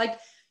things? Like,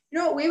 you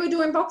know what we were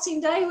doing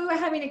Boxing Day? We were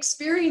having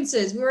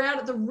experiences. We were out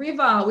at the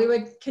river. We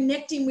were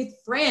connecting with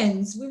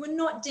friends. We were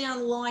not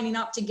down lining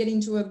up to get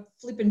into a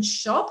flipping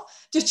shop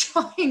to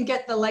try and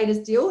get the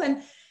latest deal.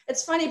 And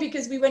it's funny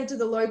because we went to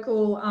the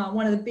local,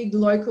 one of the big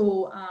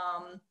local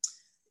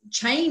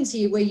chains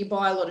here where you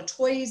buy a lot of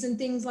toys and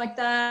things like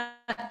that.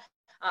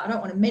 I don't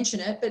want to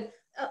mention it, but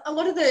a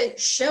lot of the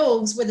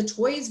shelves where the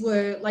toys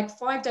were like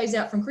 5 days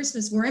out from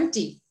Christmas were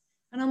empty.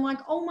 And I'm like,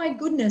 oh my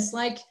goodness,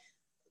 like,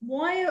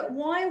 why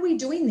are we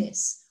doing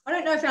this? I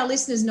don't know if our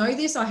listeners know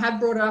this. I have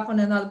brought it up on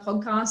another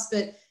podcast,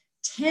 but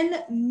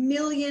 $10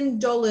 million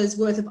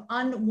worth of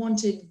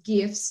unwanted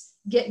gifts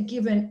get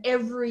given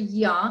every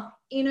year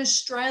in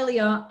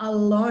Australia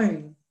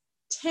alone.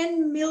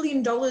 $10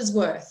 million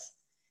worth.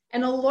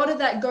 And a lot of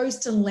that goes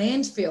to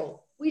landfill.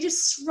 We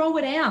just throw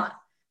it out.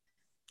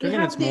 Do you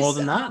reckon it's more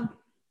than that?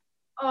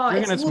 Oh, Do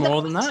you reckon it's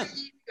more than that? 2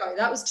 years ago.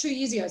 That was 2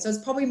 years ago. So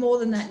it's probably more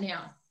than that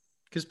now.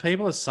 Because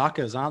people are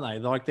suckers, aren't they?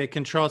 Like they're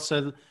controlled.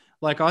 So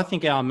like I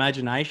think our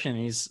imagination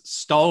is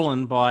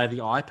stolen by the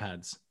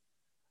iPads.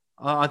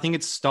 I think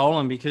it's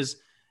stolen because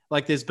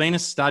like there's been a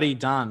study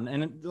done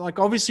and like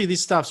obviously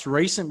this stuff's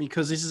recent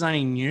because this is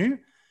only new.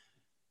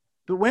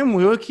 But when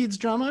we were kids,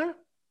 Drummo,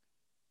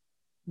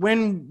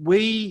 when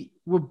we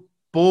were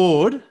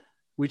bored,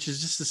 which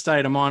is just a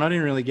state of mind, I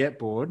didn't really get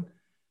bored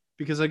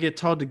because I get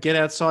told to get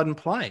outside and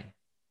play.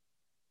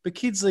 But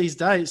kids these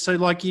days, so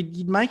like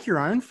you'd make your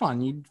own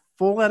fun. You'd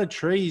fall out of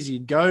trees.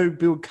 You'd go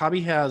build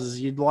cubby houses.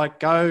 You'd like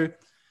go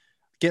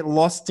get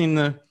lost in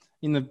the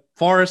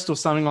forest or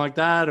something like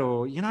that.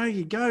 Or, you know,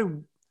 you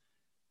go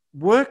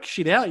work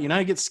shit out, you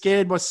know, get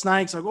scared by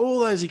snakes, like all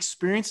those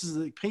experiences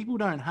that people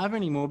don't have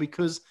anymore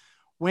because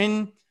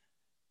when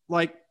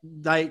like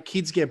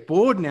kids get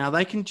bored now,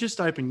 they can just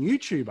open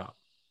YouTube up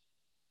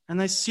and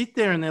they sit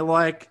there and they're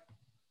like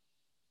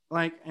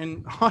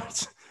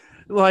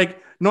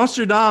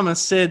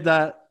Nostradamus said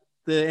that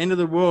the end of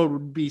the world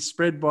would be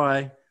spread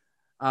by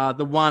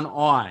the one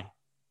eye.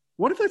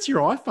 What if that's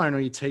your iPhone or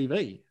your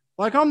TV?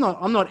 Like, I'm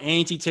not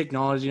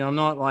anti-technology. I'm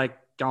not like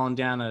going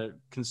down a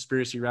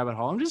conspiracy rabbit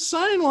hole. I'm just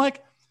saying,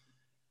 like,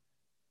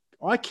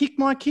 I kick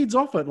my kids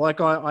off it. Like,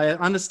 I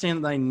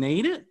understand that they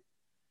need it,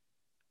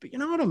 but you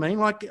know what I mean?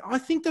 Like, I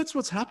think that's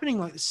what's happening.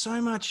 Like, there's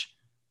so much,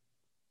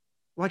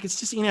 like, it's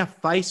just in our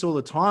face all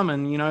the time.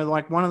 And, you know,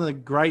 like one of the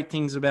great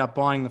things about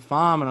buying the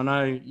farm, and I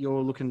know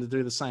you're looking to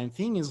do the same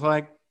thing, is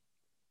like,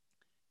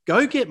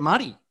 go get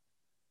muddy.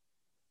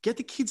 Get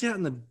the kids out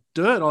in the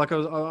dirt. Like I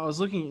was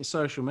looking at your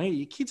social media.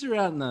 Your kids are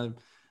out in the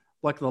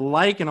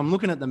lake, and I'm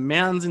looking at the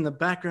mountains in the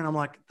background. I'm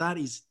like,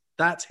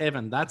 that's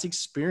heaven. That's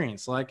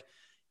experience. Like,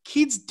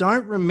 kids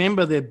don't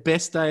remember their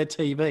best day of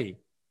TV.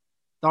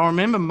 They'll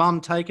remember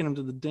mum taking them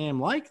to the damn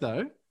lake,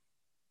 though.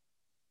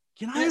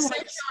 You know,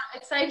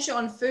 it saves you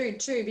on food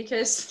too,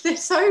 because they're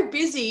so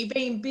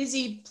being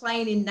busy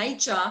playing in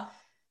nature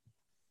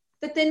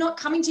that they're not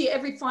coming to you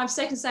every 5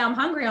 seconds say, I'm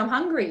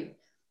hungry.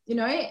 You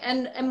know,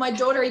 and my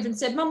daughter even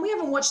said, Mum, we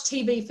haven't watched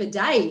TV for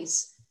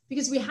days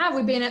because we've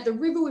been at the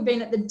river, we've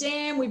been at the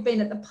dam, we've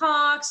been at the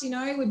parks, you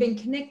know, we've been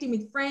connecting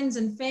with friends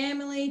and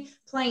family,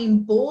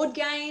 playing board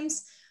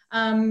games.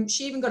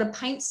 She even got a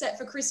paint set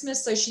for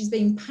Christmas. So she's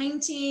been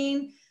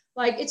painting.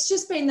 Like, it's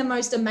just been the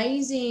most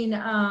amazing,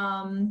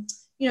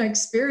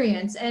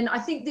 experience. And I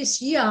think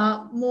this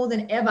year more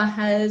than ever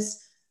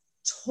has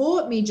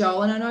taught me,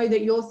 Joel, and I know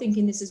that you're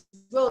thinking this as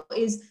well,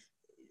 is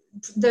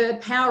the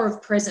power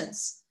of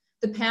presence.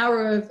 The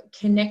power of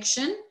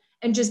connection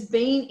and just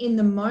being in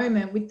the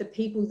moment with the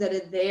people that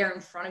are there in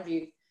front of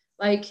you.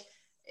 Like,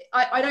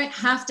 I don't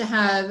have to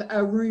have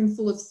a room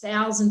full of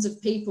thousands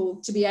of people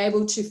to be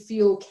able to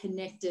feel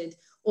connected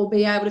or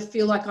be able to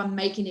feel like I'm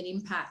making an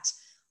impact.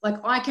 Like,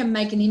 I can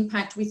make an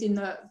impact within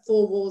the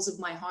four walls of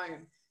my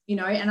home, you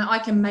know, and I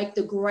can make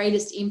the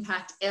greatest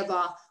impact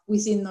ever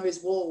within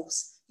those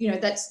walls. You know,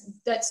 that's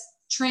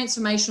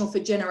transformational for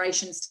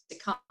generations to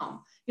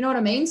come. You know what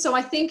I mean? So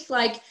I think,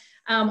 like,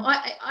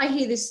 I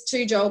hear this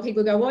too, Joel.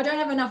 People go, well, I don't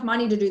have enough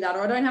money to do that,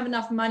 or I don't have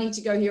enough money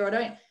to go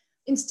here.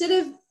 Instead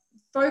of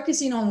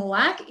focusing on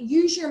lack,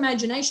 use your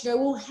imagination. Go,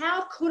 well,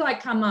 how could I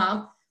come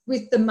up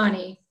with the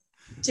money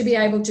to be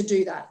able to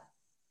do that?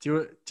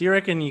 Do you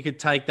reckon you could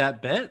take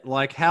that bet?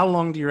 Like, how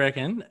long do you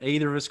reckon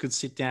either of us could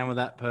sit down with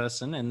that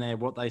person and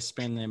what they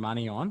spend their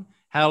money on?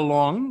 How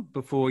long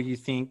before you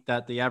think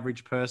that the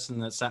average person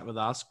that sat with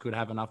us could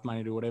have enough money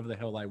to do whatever the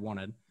hell they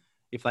wanted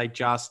if they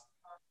just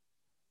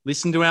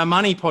listen to our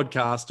money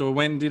podcast or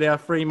went and did our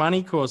free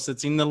money course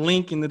that's in the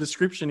link in the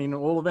description in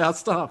all of our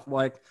stuff?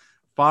 Like,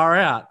 far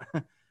out.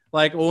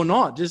 Like, or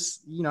not,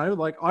 just, you know,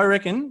 like, I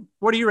reckon,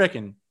 what do you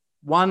reckon?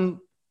 10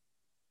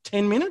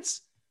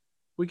 minutes?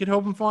 We could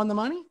help them find the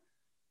money?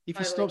 If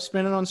you stop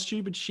spending on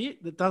stupid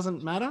shit that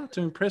doesn't matter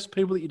to impress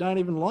people that you don't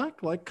even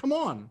like? Like, come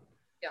on.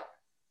 Yeah.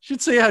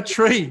 Should see our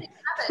tree.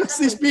 It's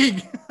this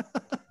big.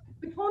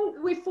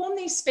 We form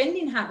these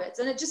spending habits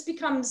and it just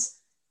becomes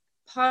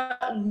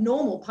part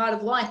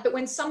of life. But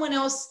when someone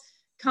else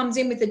comes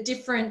in with a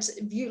different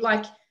view,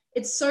 like,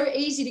 it's so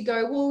easy to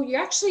go, well, you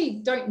actually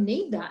don't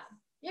need that.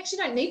 You actually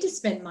don't need to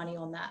spend money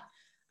on that.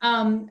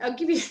 I'll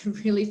give you a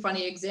really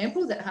funny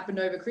example that happened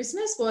over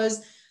Christmas.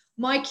 Was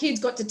my kids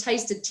got to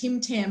taste a Tim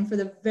Tam for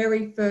the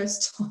very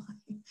first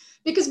time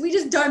because we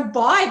just don't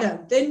buy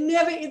them.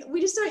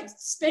 We just don't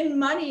spend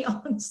money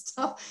on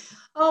stuff.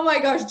 Oh my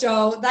gosh,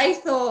 Joel, they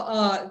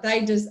thought,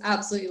 they just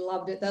absolutely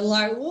loved it. They're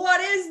like,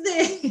 what is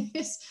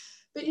this?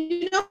 But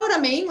you know what I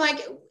mean?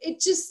 Like,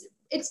 it's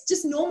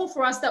just normal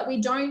for us that we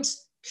don't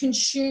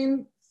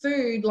consume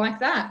food like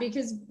that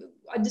because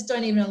I just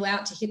don't even allow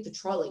it to hit the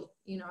trolley,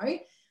 you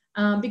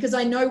know, because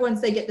I know once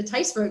they get the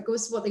taste for it,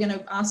 guess what they're going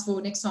to ask for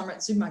next time we're at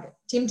the supermarket?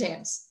 Tim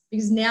Tams.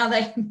 because now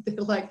they're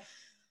like,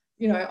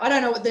 you know, I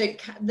don't know what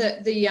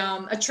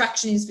the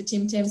attraction is for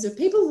Tim Tams, but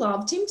people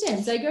love Tim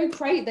Tams. They go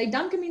crazy. They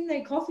dunk them in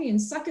their coffee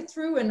and suck it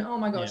through, and oh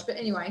my gosh. Yeah. But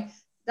anyway,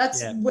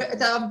 that's Yeah. where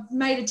I've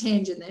made a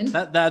tangent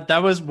then.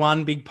 That was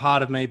one big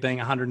part of me being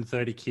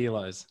 130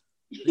 kilos.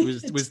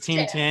 It was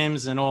Tim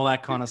Tams and all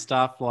that kind of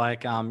stuff.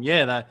 Like,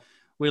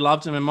 we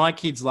loved them, and my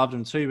kids loved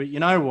them too. But you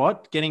know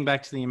what? Getting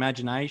back to the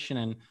imagination,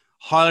 and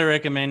highly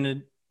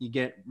recommended you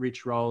get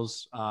Rich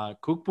Roll's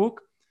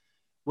cookbook.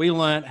 We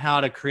learned how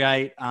to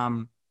create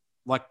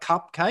like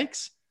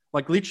cupcakes.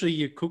 Like literally,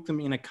 you cook them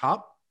in a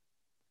cup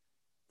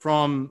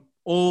from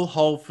all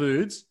whole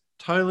foods,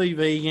 totally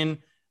vegan,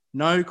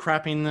 no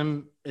crap in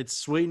them. It's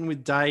sweetened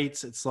with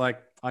dates. It's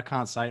like, I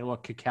can't say it,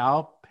 like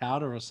cacao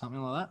powder or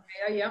something like that.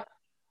 Yeah.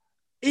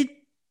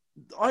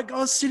 I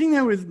was sitting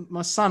there with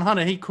my son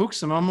Hunter. He cooks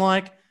them. I'm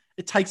like,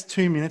 it takes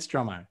 2 minutes,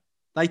 Drummo.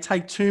 They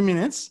take 2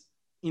 minutes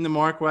in the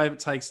microwave. It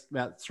takes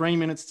about 3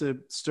 minutes to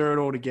stir it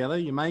all together.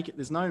 You make it.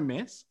 There's no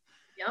mess.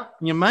 Yep.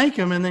 You make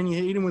them and then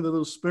you eat them with a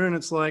little spoon.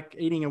 It's like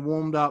eating a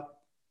warmed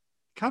up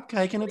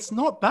cupcake, and it's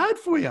not bad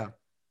for you. And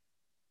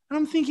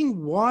I'm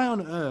thinking, why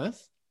on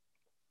earth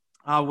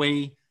are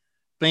we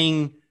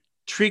being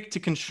tricked to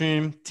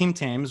consume Tim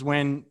Tams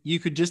when you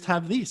could just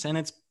have this and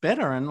it's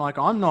better? And like,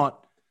 I don't know.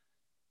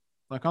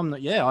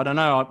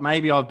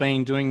 Maybe I've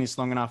been doing this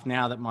long enough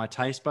now that my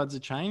taste buds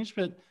have changed,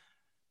 but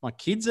my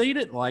kids eat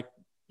it. Like,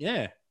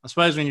 yeah, I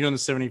suppose when you're doing the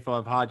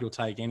 75 hard, you'll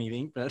take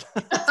anything, but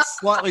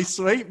slightly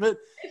sweet. But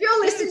if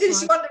you're listening to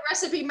this, you want the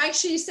recipe, make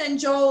sure you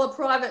send Joel a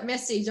private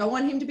message. I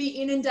want him to be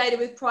inundated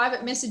with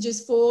private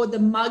messages for the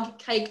mug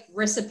cake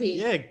recipe.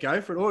 Yeah,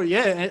 go for it. Oh,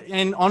 yeah.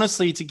 And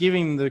honestly, to give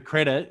him the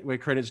credit where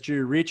credit's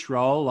due, Rich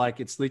Roll, like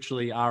it's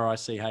literally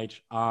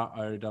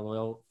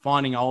RICHROLL,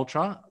 Finding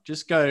Ultra.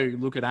 Just go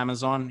look at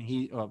Amazon.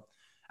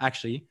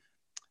 Actually,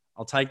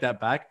 I'll take that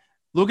back.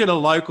 Look at a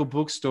local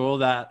bookstore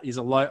that is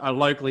a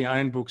locally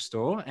owned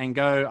bookstore and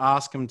go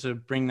ask them to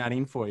bring that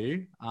in for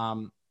you.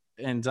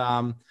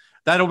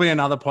 That'll be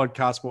another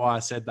podcast why I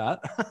said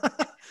that.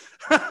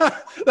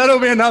 That'll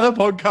be another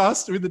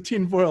podcast with the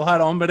tinfoil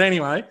hat on. But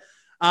anyway,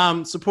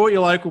 support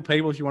your local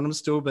people if you want them to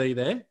still be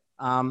there.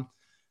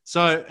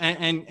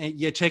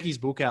 Check his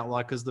book out,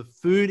 like, because the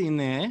food in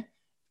there,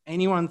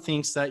 anyone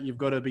thinks that you've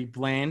got to be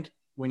bland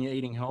when you're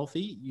eating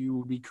healthy, you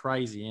will be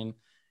crazy. And,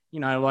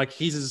 you know, like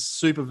his is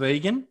super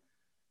vegan,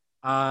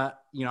 but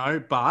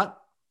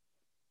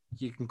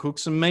you can cook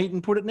some meat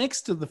and put it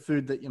next to the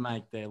food that you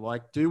make there.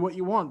 Like, do what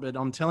you want. But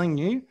I'm telling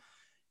you,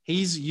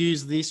 he's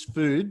used this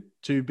food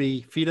to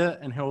be fitter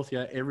and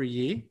healthier every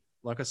year.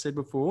 Like I said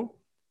before,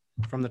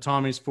 from the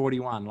time he's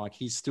 41, like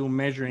he's still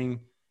measuring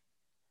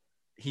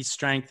his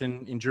strength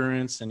and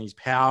endurance and his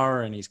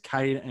power and his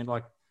and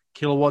like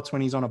kilowatts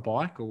when he's on a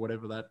bike or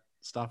whatever that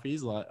stuff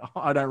is. Like,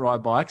 I don't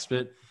ride bikes,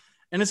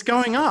 and it's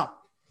going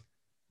up.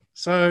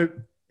 So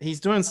he's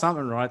doing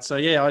something right. So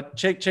yeah, I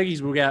check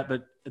his book out,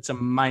 but it's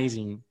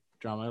amazing,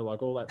 Drummo,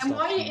 like all that and stuff.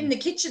 while you're in the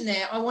kitchen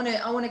there, I want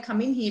to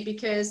come in here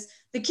because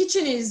the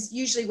kitchen is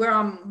usually where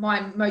I'm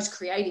my most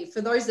creative.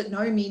 For those that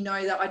know me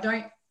know that I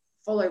don't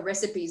follow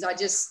recipes. I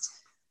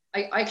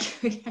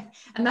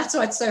and that's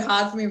why it's so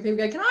hard for me when people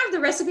go, can I have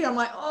the recipe? I'm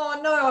like, oh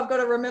no, I've got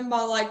to remember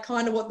like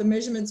kind of what the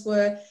measurements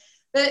were.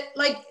 But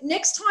like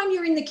next time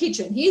you're in the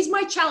kitchen, here's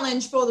my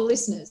challenge for the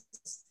listeners.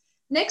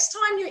 Next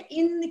time you're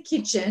in the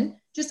kitchen,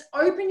 just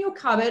open your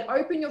cupboard,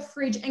 open your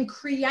fridge and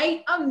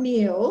create a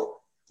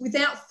meal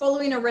without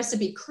following a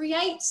recipe.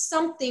 Create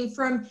something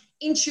from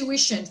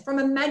intuition, from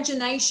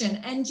imagination,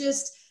 and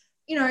just,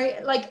 you know,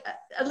 like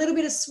a little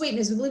bit of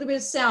sweetness with a little bit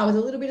of sour, with a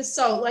little bit of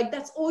salt. Like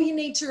that's all you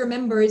need to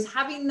remember is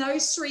having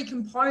those three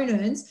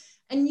components,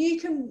 and you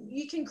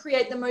can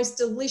create the most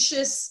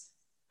delicious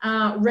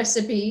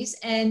recipes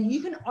and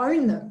you can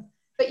own them.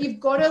 But you've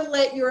got to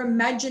let your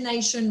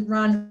imagination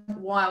run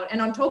wild. And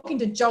I'm talking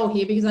to Joel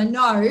here because I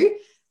know.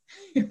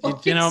 Do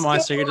you know what my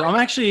secret is?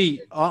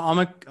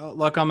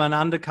 I'm an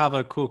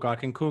undercover cook. I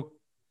can cook,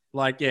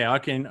 like, yeah, I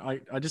can.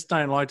 I just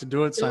don't like to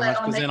do it so much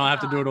because then I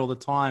have to do it all the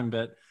time.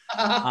 But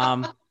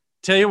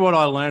tell you what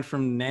I learned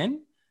from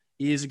Nen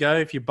years ago: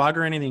 if you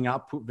bugger anything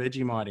up, put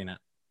Vegemite in it.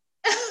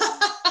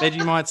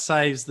 Vegemite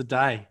saves the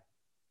day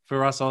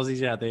for us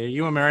Aussies out there.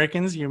 You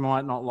Americans, you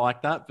might not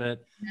like that,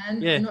 but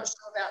yeah, I'm not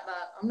sure about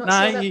that. I'm not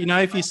sure about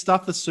that. If you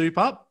stuff the soup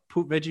up,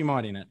 put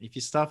Vegemite in it. If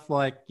you stuff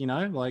and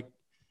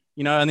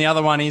the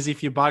other one is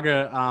if you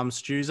bugger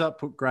stews up,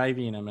 put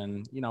gravy in them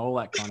and, all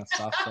that kind of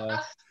stuff. So.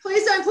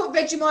 Please don't put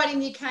Vegemite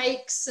in your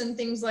cakes and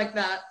things like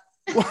that.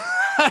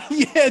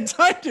 Yeah,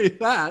 don't do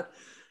that.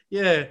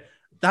 Yeah.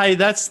 Hey,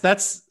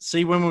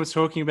 see, when we were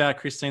talking about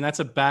Christine, that's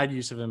a bad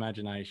use of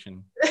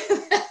imagination.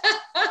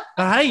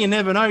 But hey, you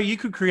never know. You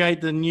could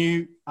create the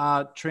new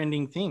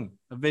trending thing,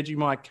 a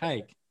Vegemite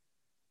cake.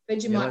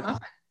 Muffin.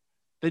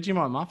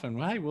 Vegemite muffin.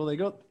 Hey, well, they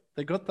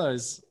got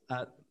those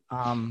at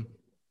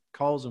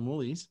Coles and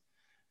Woolies.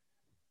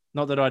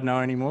 Not that I'd know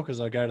anymore because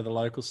I go to the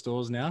local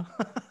stores now.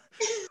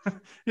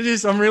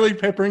 I'm really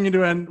peppering into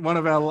one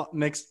of our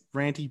next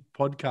ranty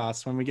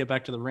podcasts when we get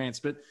back to the rants.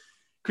 But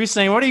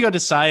Christine, what do you got to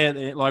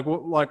say?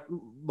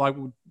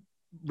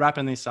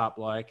 wrapping this up.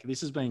 Like,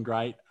 this has been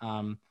great.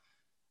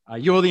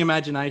 You're the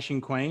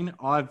imagination queen.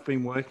 I've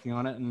been working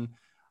on it, and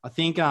I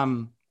think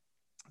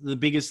the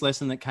biggest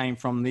lesson that came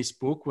from this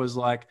book was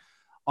like,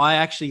 I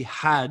actually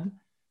had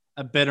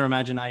a better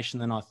imagination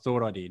than I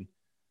thought I did.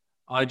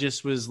 I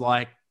just was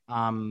like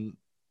I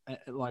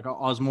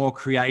was more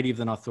creative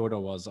than I thought I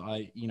was.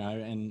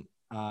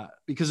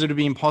 Because it would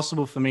be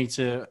impossible for me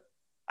to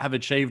have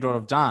achieved what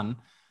I've done,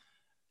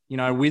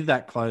 with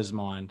that closed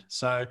mind.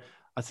 So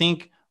I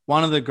think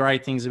one of the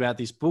great things about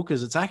this book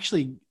is it's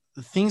actually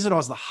the things that I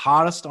was the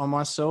hardest on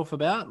myself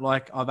about.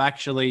 Like, I've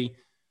actually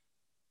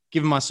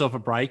given myself a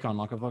break on.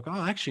 Like, I'm like,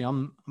 oh, actually,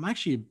 I'm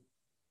actually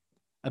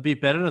a bit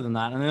better than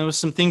that. And there was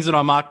some things that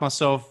I marked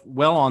myself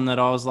well on that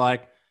I was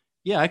like,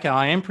 yeah, okay,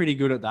 I am pretty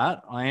good at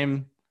that. I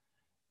am,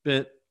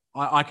 but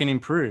I can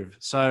improve.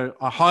 So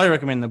I highly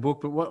recommend the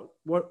book. But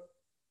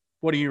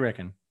what do you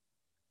reckon?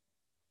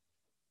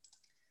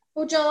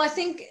 Well, Joel, I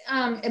think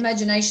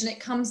imagination, it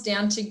comes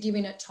down to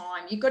giving it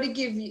time. You've got to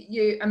give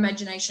your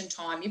imagination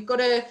time. You've got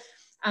to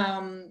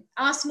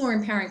ask more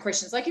empowering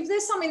questions. Like, if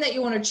there's something that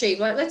you want to achieve,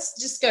 like, let's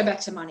just go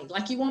back to money.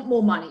 Like, you want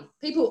more money.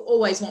 People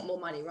always want more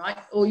money, right?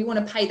 Or you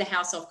want to pay the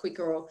house off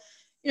quicker, or,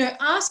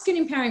 ask an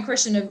empowering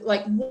question of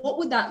like, what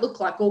would that look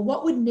like? Or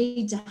what would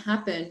need to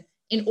happen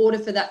in order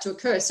for that to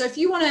occur? So if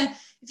your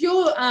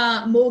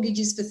mortgage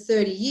is for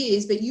 30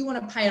 years, but you want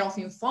to pay it off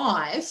in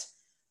 5,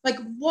 like,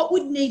 what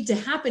would need to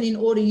happen in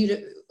order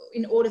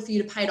for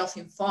you to pay it off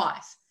in 5?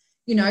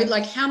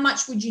 Like, how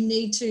much would you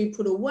need to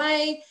put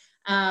away?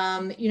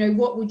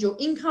 What would your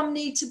income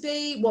need to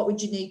be? What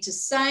would you need to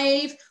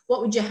save?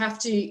 What would you have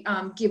to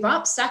give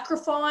up,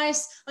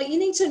 sacrifice? Like, you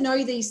need to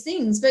know these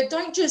things, but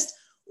don't just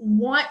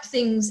wipe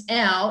things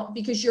out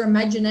because your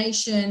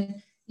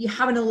imagination, you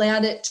haven't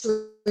allowed it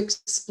to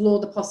explore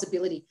the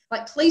possibility.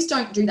 Like, please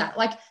don't do that.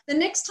 Like, the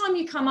next time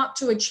you come up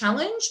to a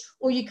challenge,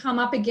 or you come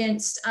up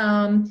against,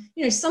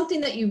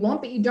 something that you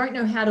want, but you don't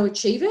know how to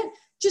achieve it,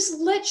 just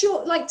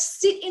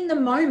sit in the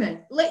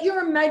moment, let your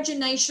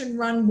imagination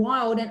run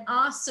wild, and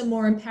ask some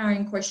more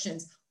empowering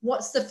questions.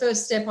 What's the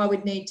first step I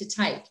would need to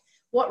take?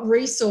 What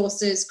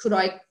resources could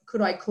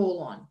I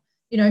call on?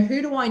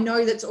 Who do I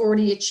know that's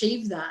already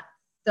achieved that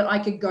I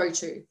could go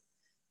to?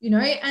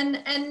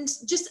 And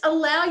just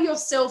allow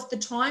yourself the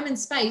time and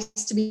space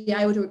to be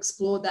able to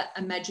explore that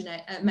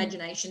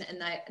imagination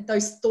and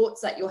those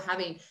thoughts that you're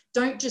having.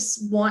 Don't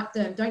just wipe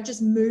them. Don't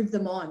just move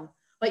them on.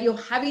 Like, you're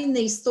having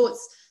these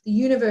thoughts, the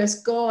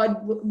universe, God,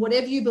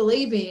 whatever you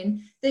believe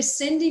in, they're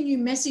sending you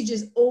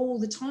messages all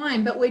the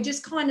time, but we're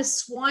just kind of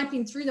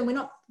swiping through them. We're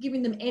not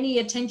giving them any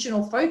attention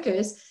or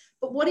focus.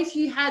 But what if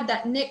you had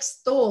that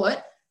next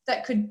thought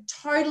that could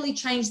totally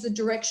change the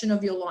direction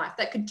of your life,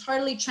 that could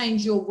totally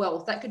change your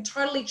wealth, that could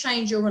totally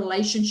change your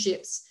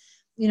relationships?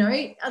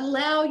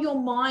 Allow your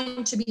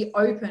mind to be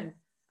open,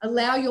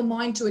 allow your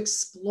mind to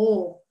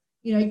explore,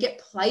 get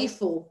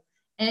playful.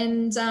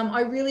 And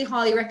I really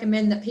highly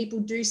recommend that people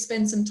do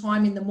spend some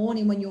time in the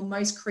morning when you're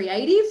most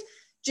creative,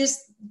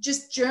 just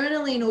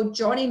journaling or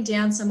jotting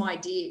down some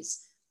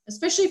ideas,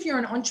 especially if you're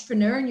an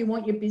entrepreneur and you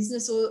want your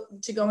business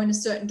to go in a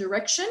certain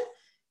direction.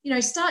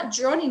 Start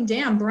jotting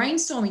down,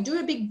 brainstorming, do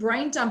a big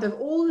brain dump of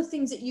all the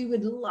things that you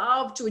would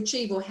love to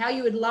achieve, or how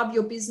you would love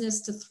your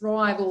business to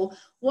thrive, or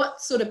what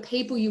sort of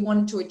people you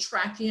wanted to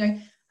attract.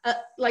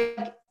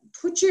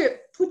 Put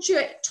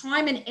your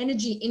time and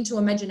energy into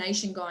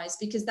imagination, guys,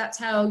 because that's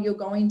how you're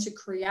going to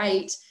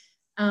create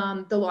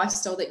the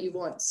lifestyle that you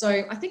want.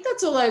 So I think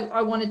that's all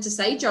I wanted to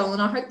say, Joel.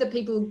 And I hope that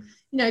people,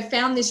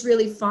 found this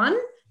really fun,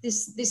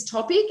 this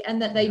topic,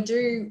 and that they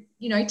do,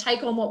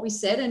 take on what we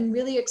said and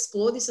really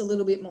explore this a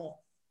little bit more.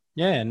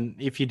 Yeah, and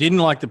if you didn't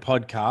like the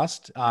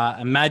podcast,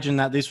 imagine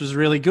that this was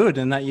really good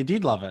and that you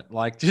did love it.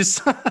 Like,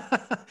 just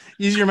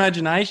use your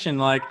imagination.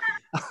 Like,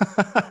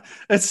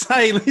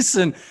 say,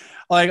 listen,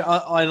 like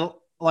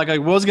I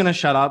was going to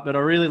shut up, but I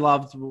really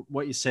loved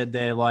what you said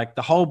there. Like,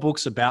 the whole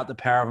book's about the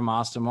power of a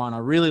mastermind. I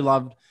really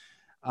loved,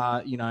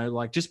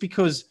 just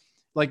because,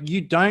 like,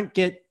 you don't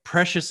get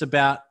precious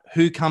about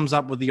who comes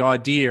up with the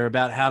idea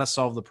about how to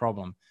solve the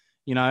problem.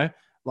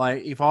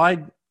 Like, if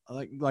I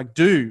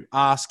do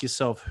ask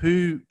yourself,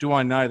 who do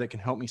I know that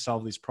can help me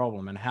solve this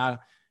problem? And how,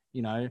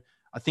 I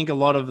think a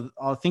lot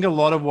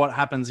of what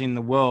happens in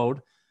the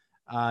world,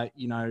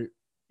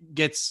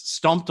 gets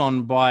stomped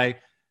on by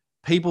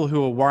people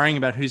who are worrying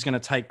about who's going to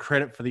take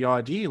credit for the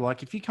idea.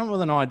 Like, if you come up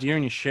with an idea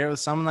and you share it with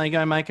someone, they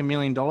go make $1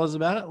 million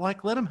about it,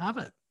 like, let them have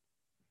it,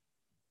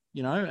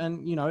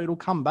 and, it'll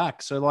come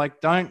back. So,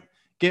 like, don't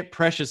get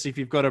precious if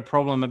you've got a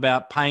problem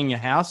about paying your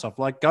house off.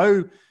 Like,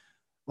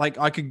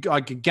 I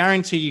could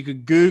guarantee you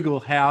could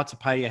Google how to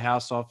pay your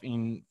house off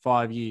in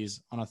 5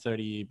 years on a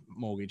 30-year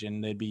mortgage,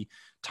 and there'd be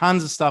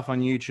tons of stuff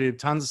on YouTube,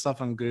 tons of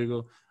stuff on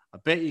Google. I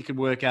bet you could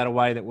work out a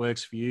way that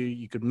works for you.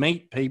 You could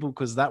meet people,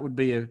 because that would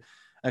be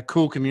a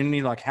cool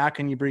community. Like, how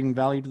can you bring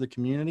value to the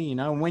community?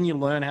 And when you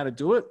learn how to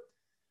do it,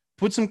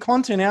 put some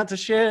content out to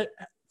share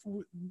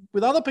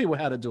with other people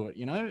how to do it,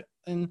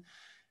 and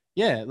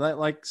yeah,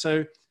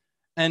 so,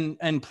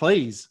 and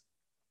please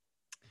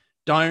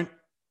don't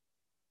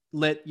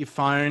let your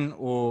phone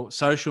or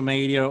social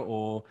media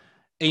or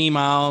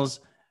emails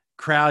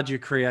crowd your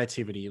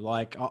creativity.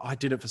 Like I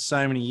did it for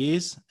so many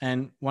years.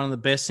 And one of the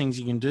best things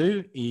you can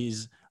do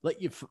is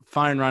let your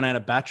phone run out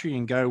of battery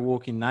and go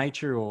walk in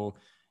nature, or,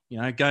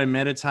 go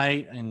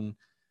meditate, and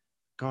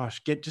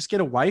gosh, just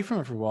get away from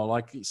it for a while.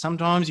 Like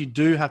sometimes you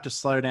do have to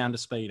slow down to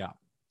speed up.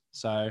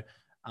 So,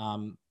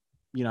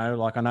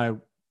 like I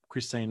know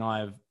Christine and I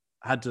have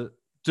had to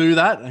do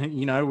that. And,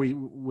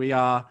 we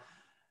are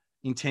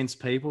intense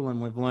people,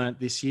 and we've learned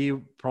this year,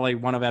 probably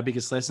one of our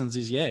biggest lessons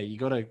is, you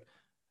got to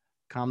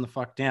calm the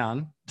fuck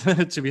down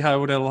to be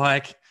able to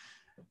like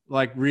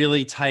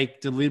really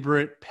take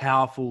deliberate,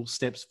 powerful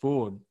steps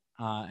forward.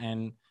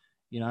 And,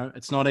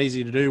 it's not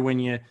easy to do when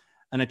you're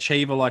an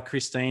achiever like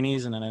Christine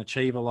is, and an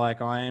achiever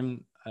like I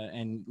am.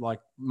 And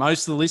like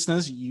most of the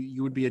listeners,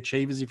 you would be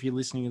achievers if you're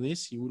listening to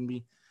this. You wouldn't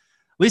be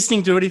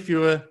listening to it if you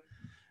were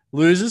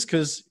losers,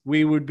 because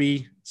we would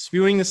be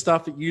spewing the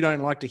stuff that you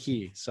don't like to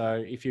hear.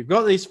 So if you've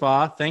got this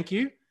far, thank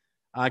you.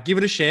 Give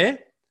it a share.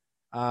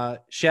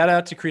 Shout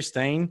out to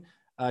Christine,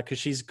 because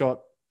she's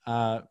got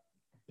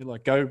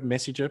go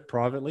message her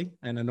privately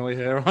and annoy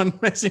her on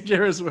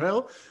Messenger as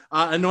well.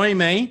 Annoy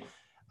me.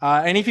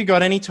 And if you've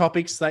got any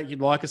topics that you'd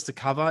like us to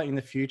cover in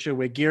the future,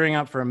 we're gearing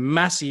up for a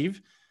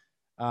massive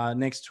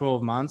next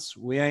 12 months.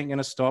 We ain't going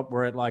to stop.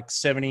 We're at like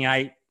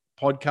 78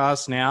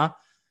 podcasts now.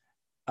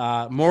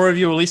 More of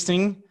you are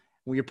listening.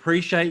 We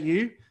appreciate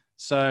you.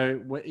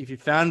 So if you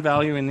found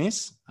value in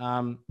this,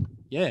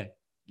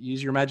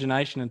 use your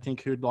imagination and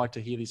think who'd like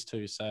to hear this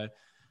too. So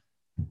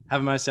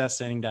have a most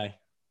outstanding day.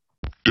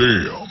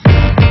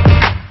 Damn.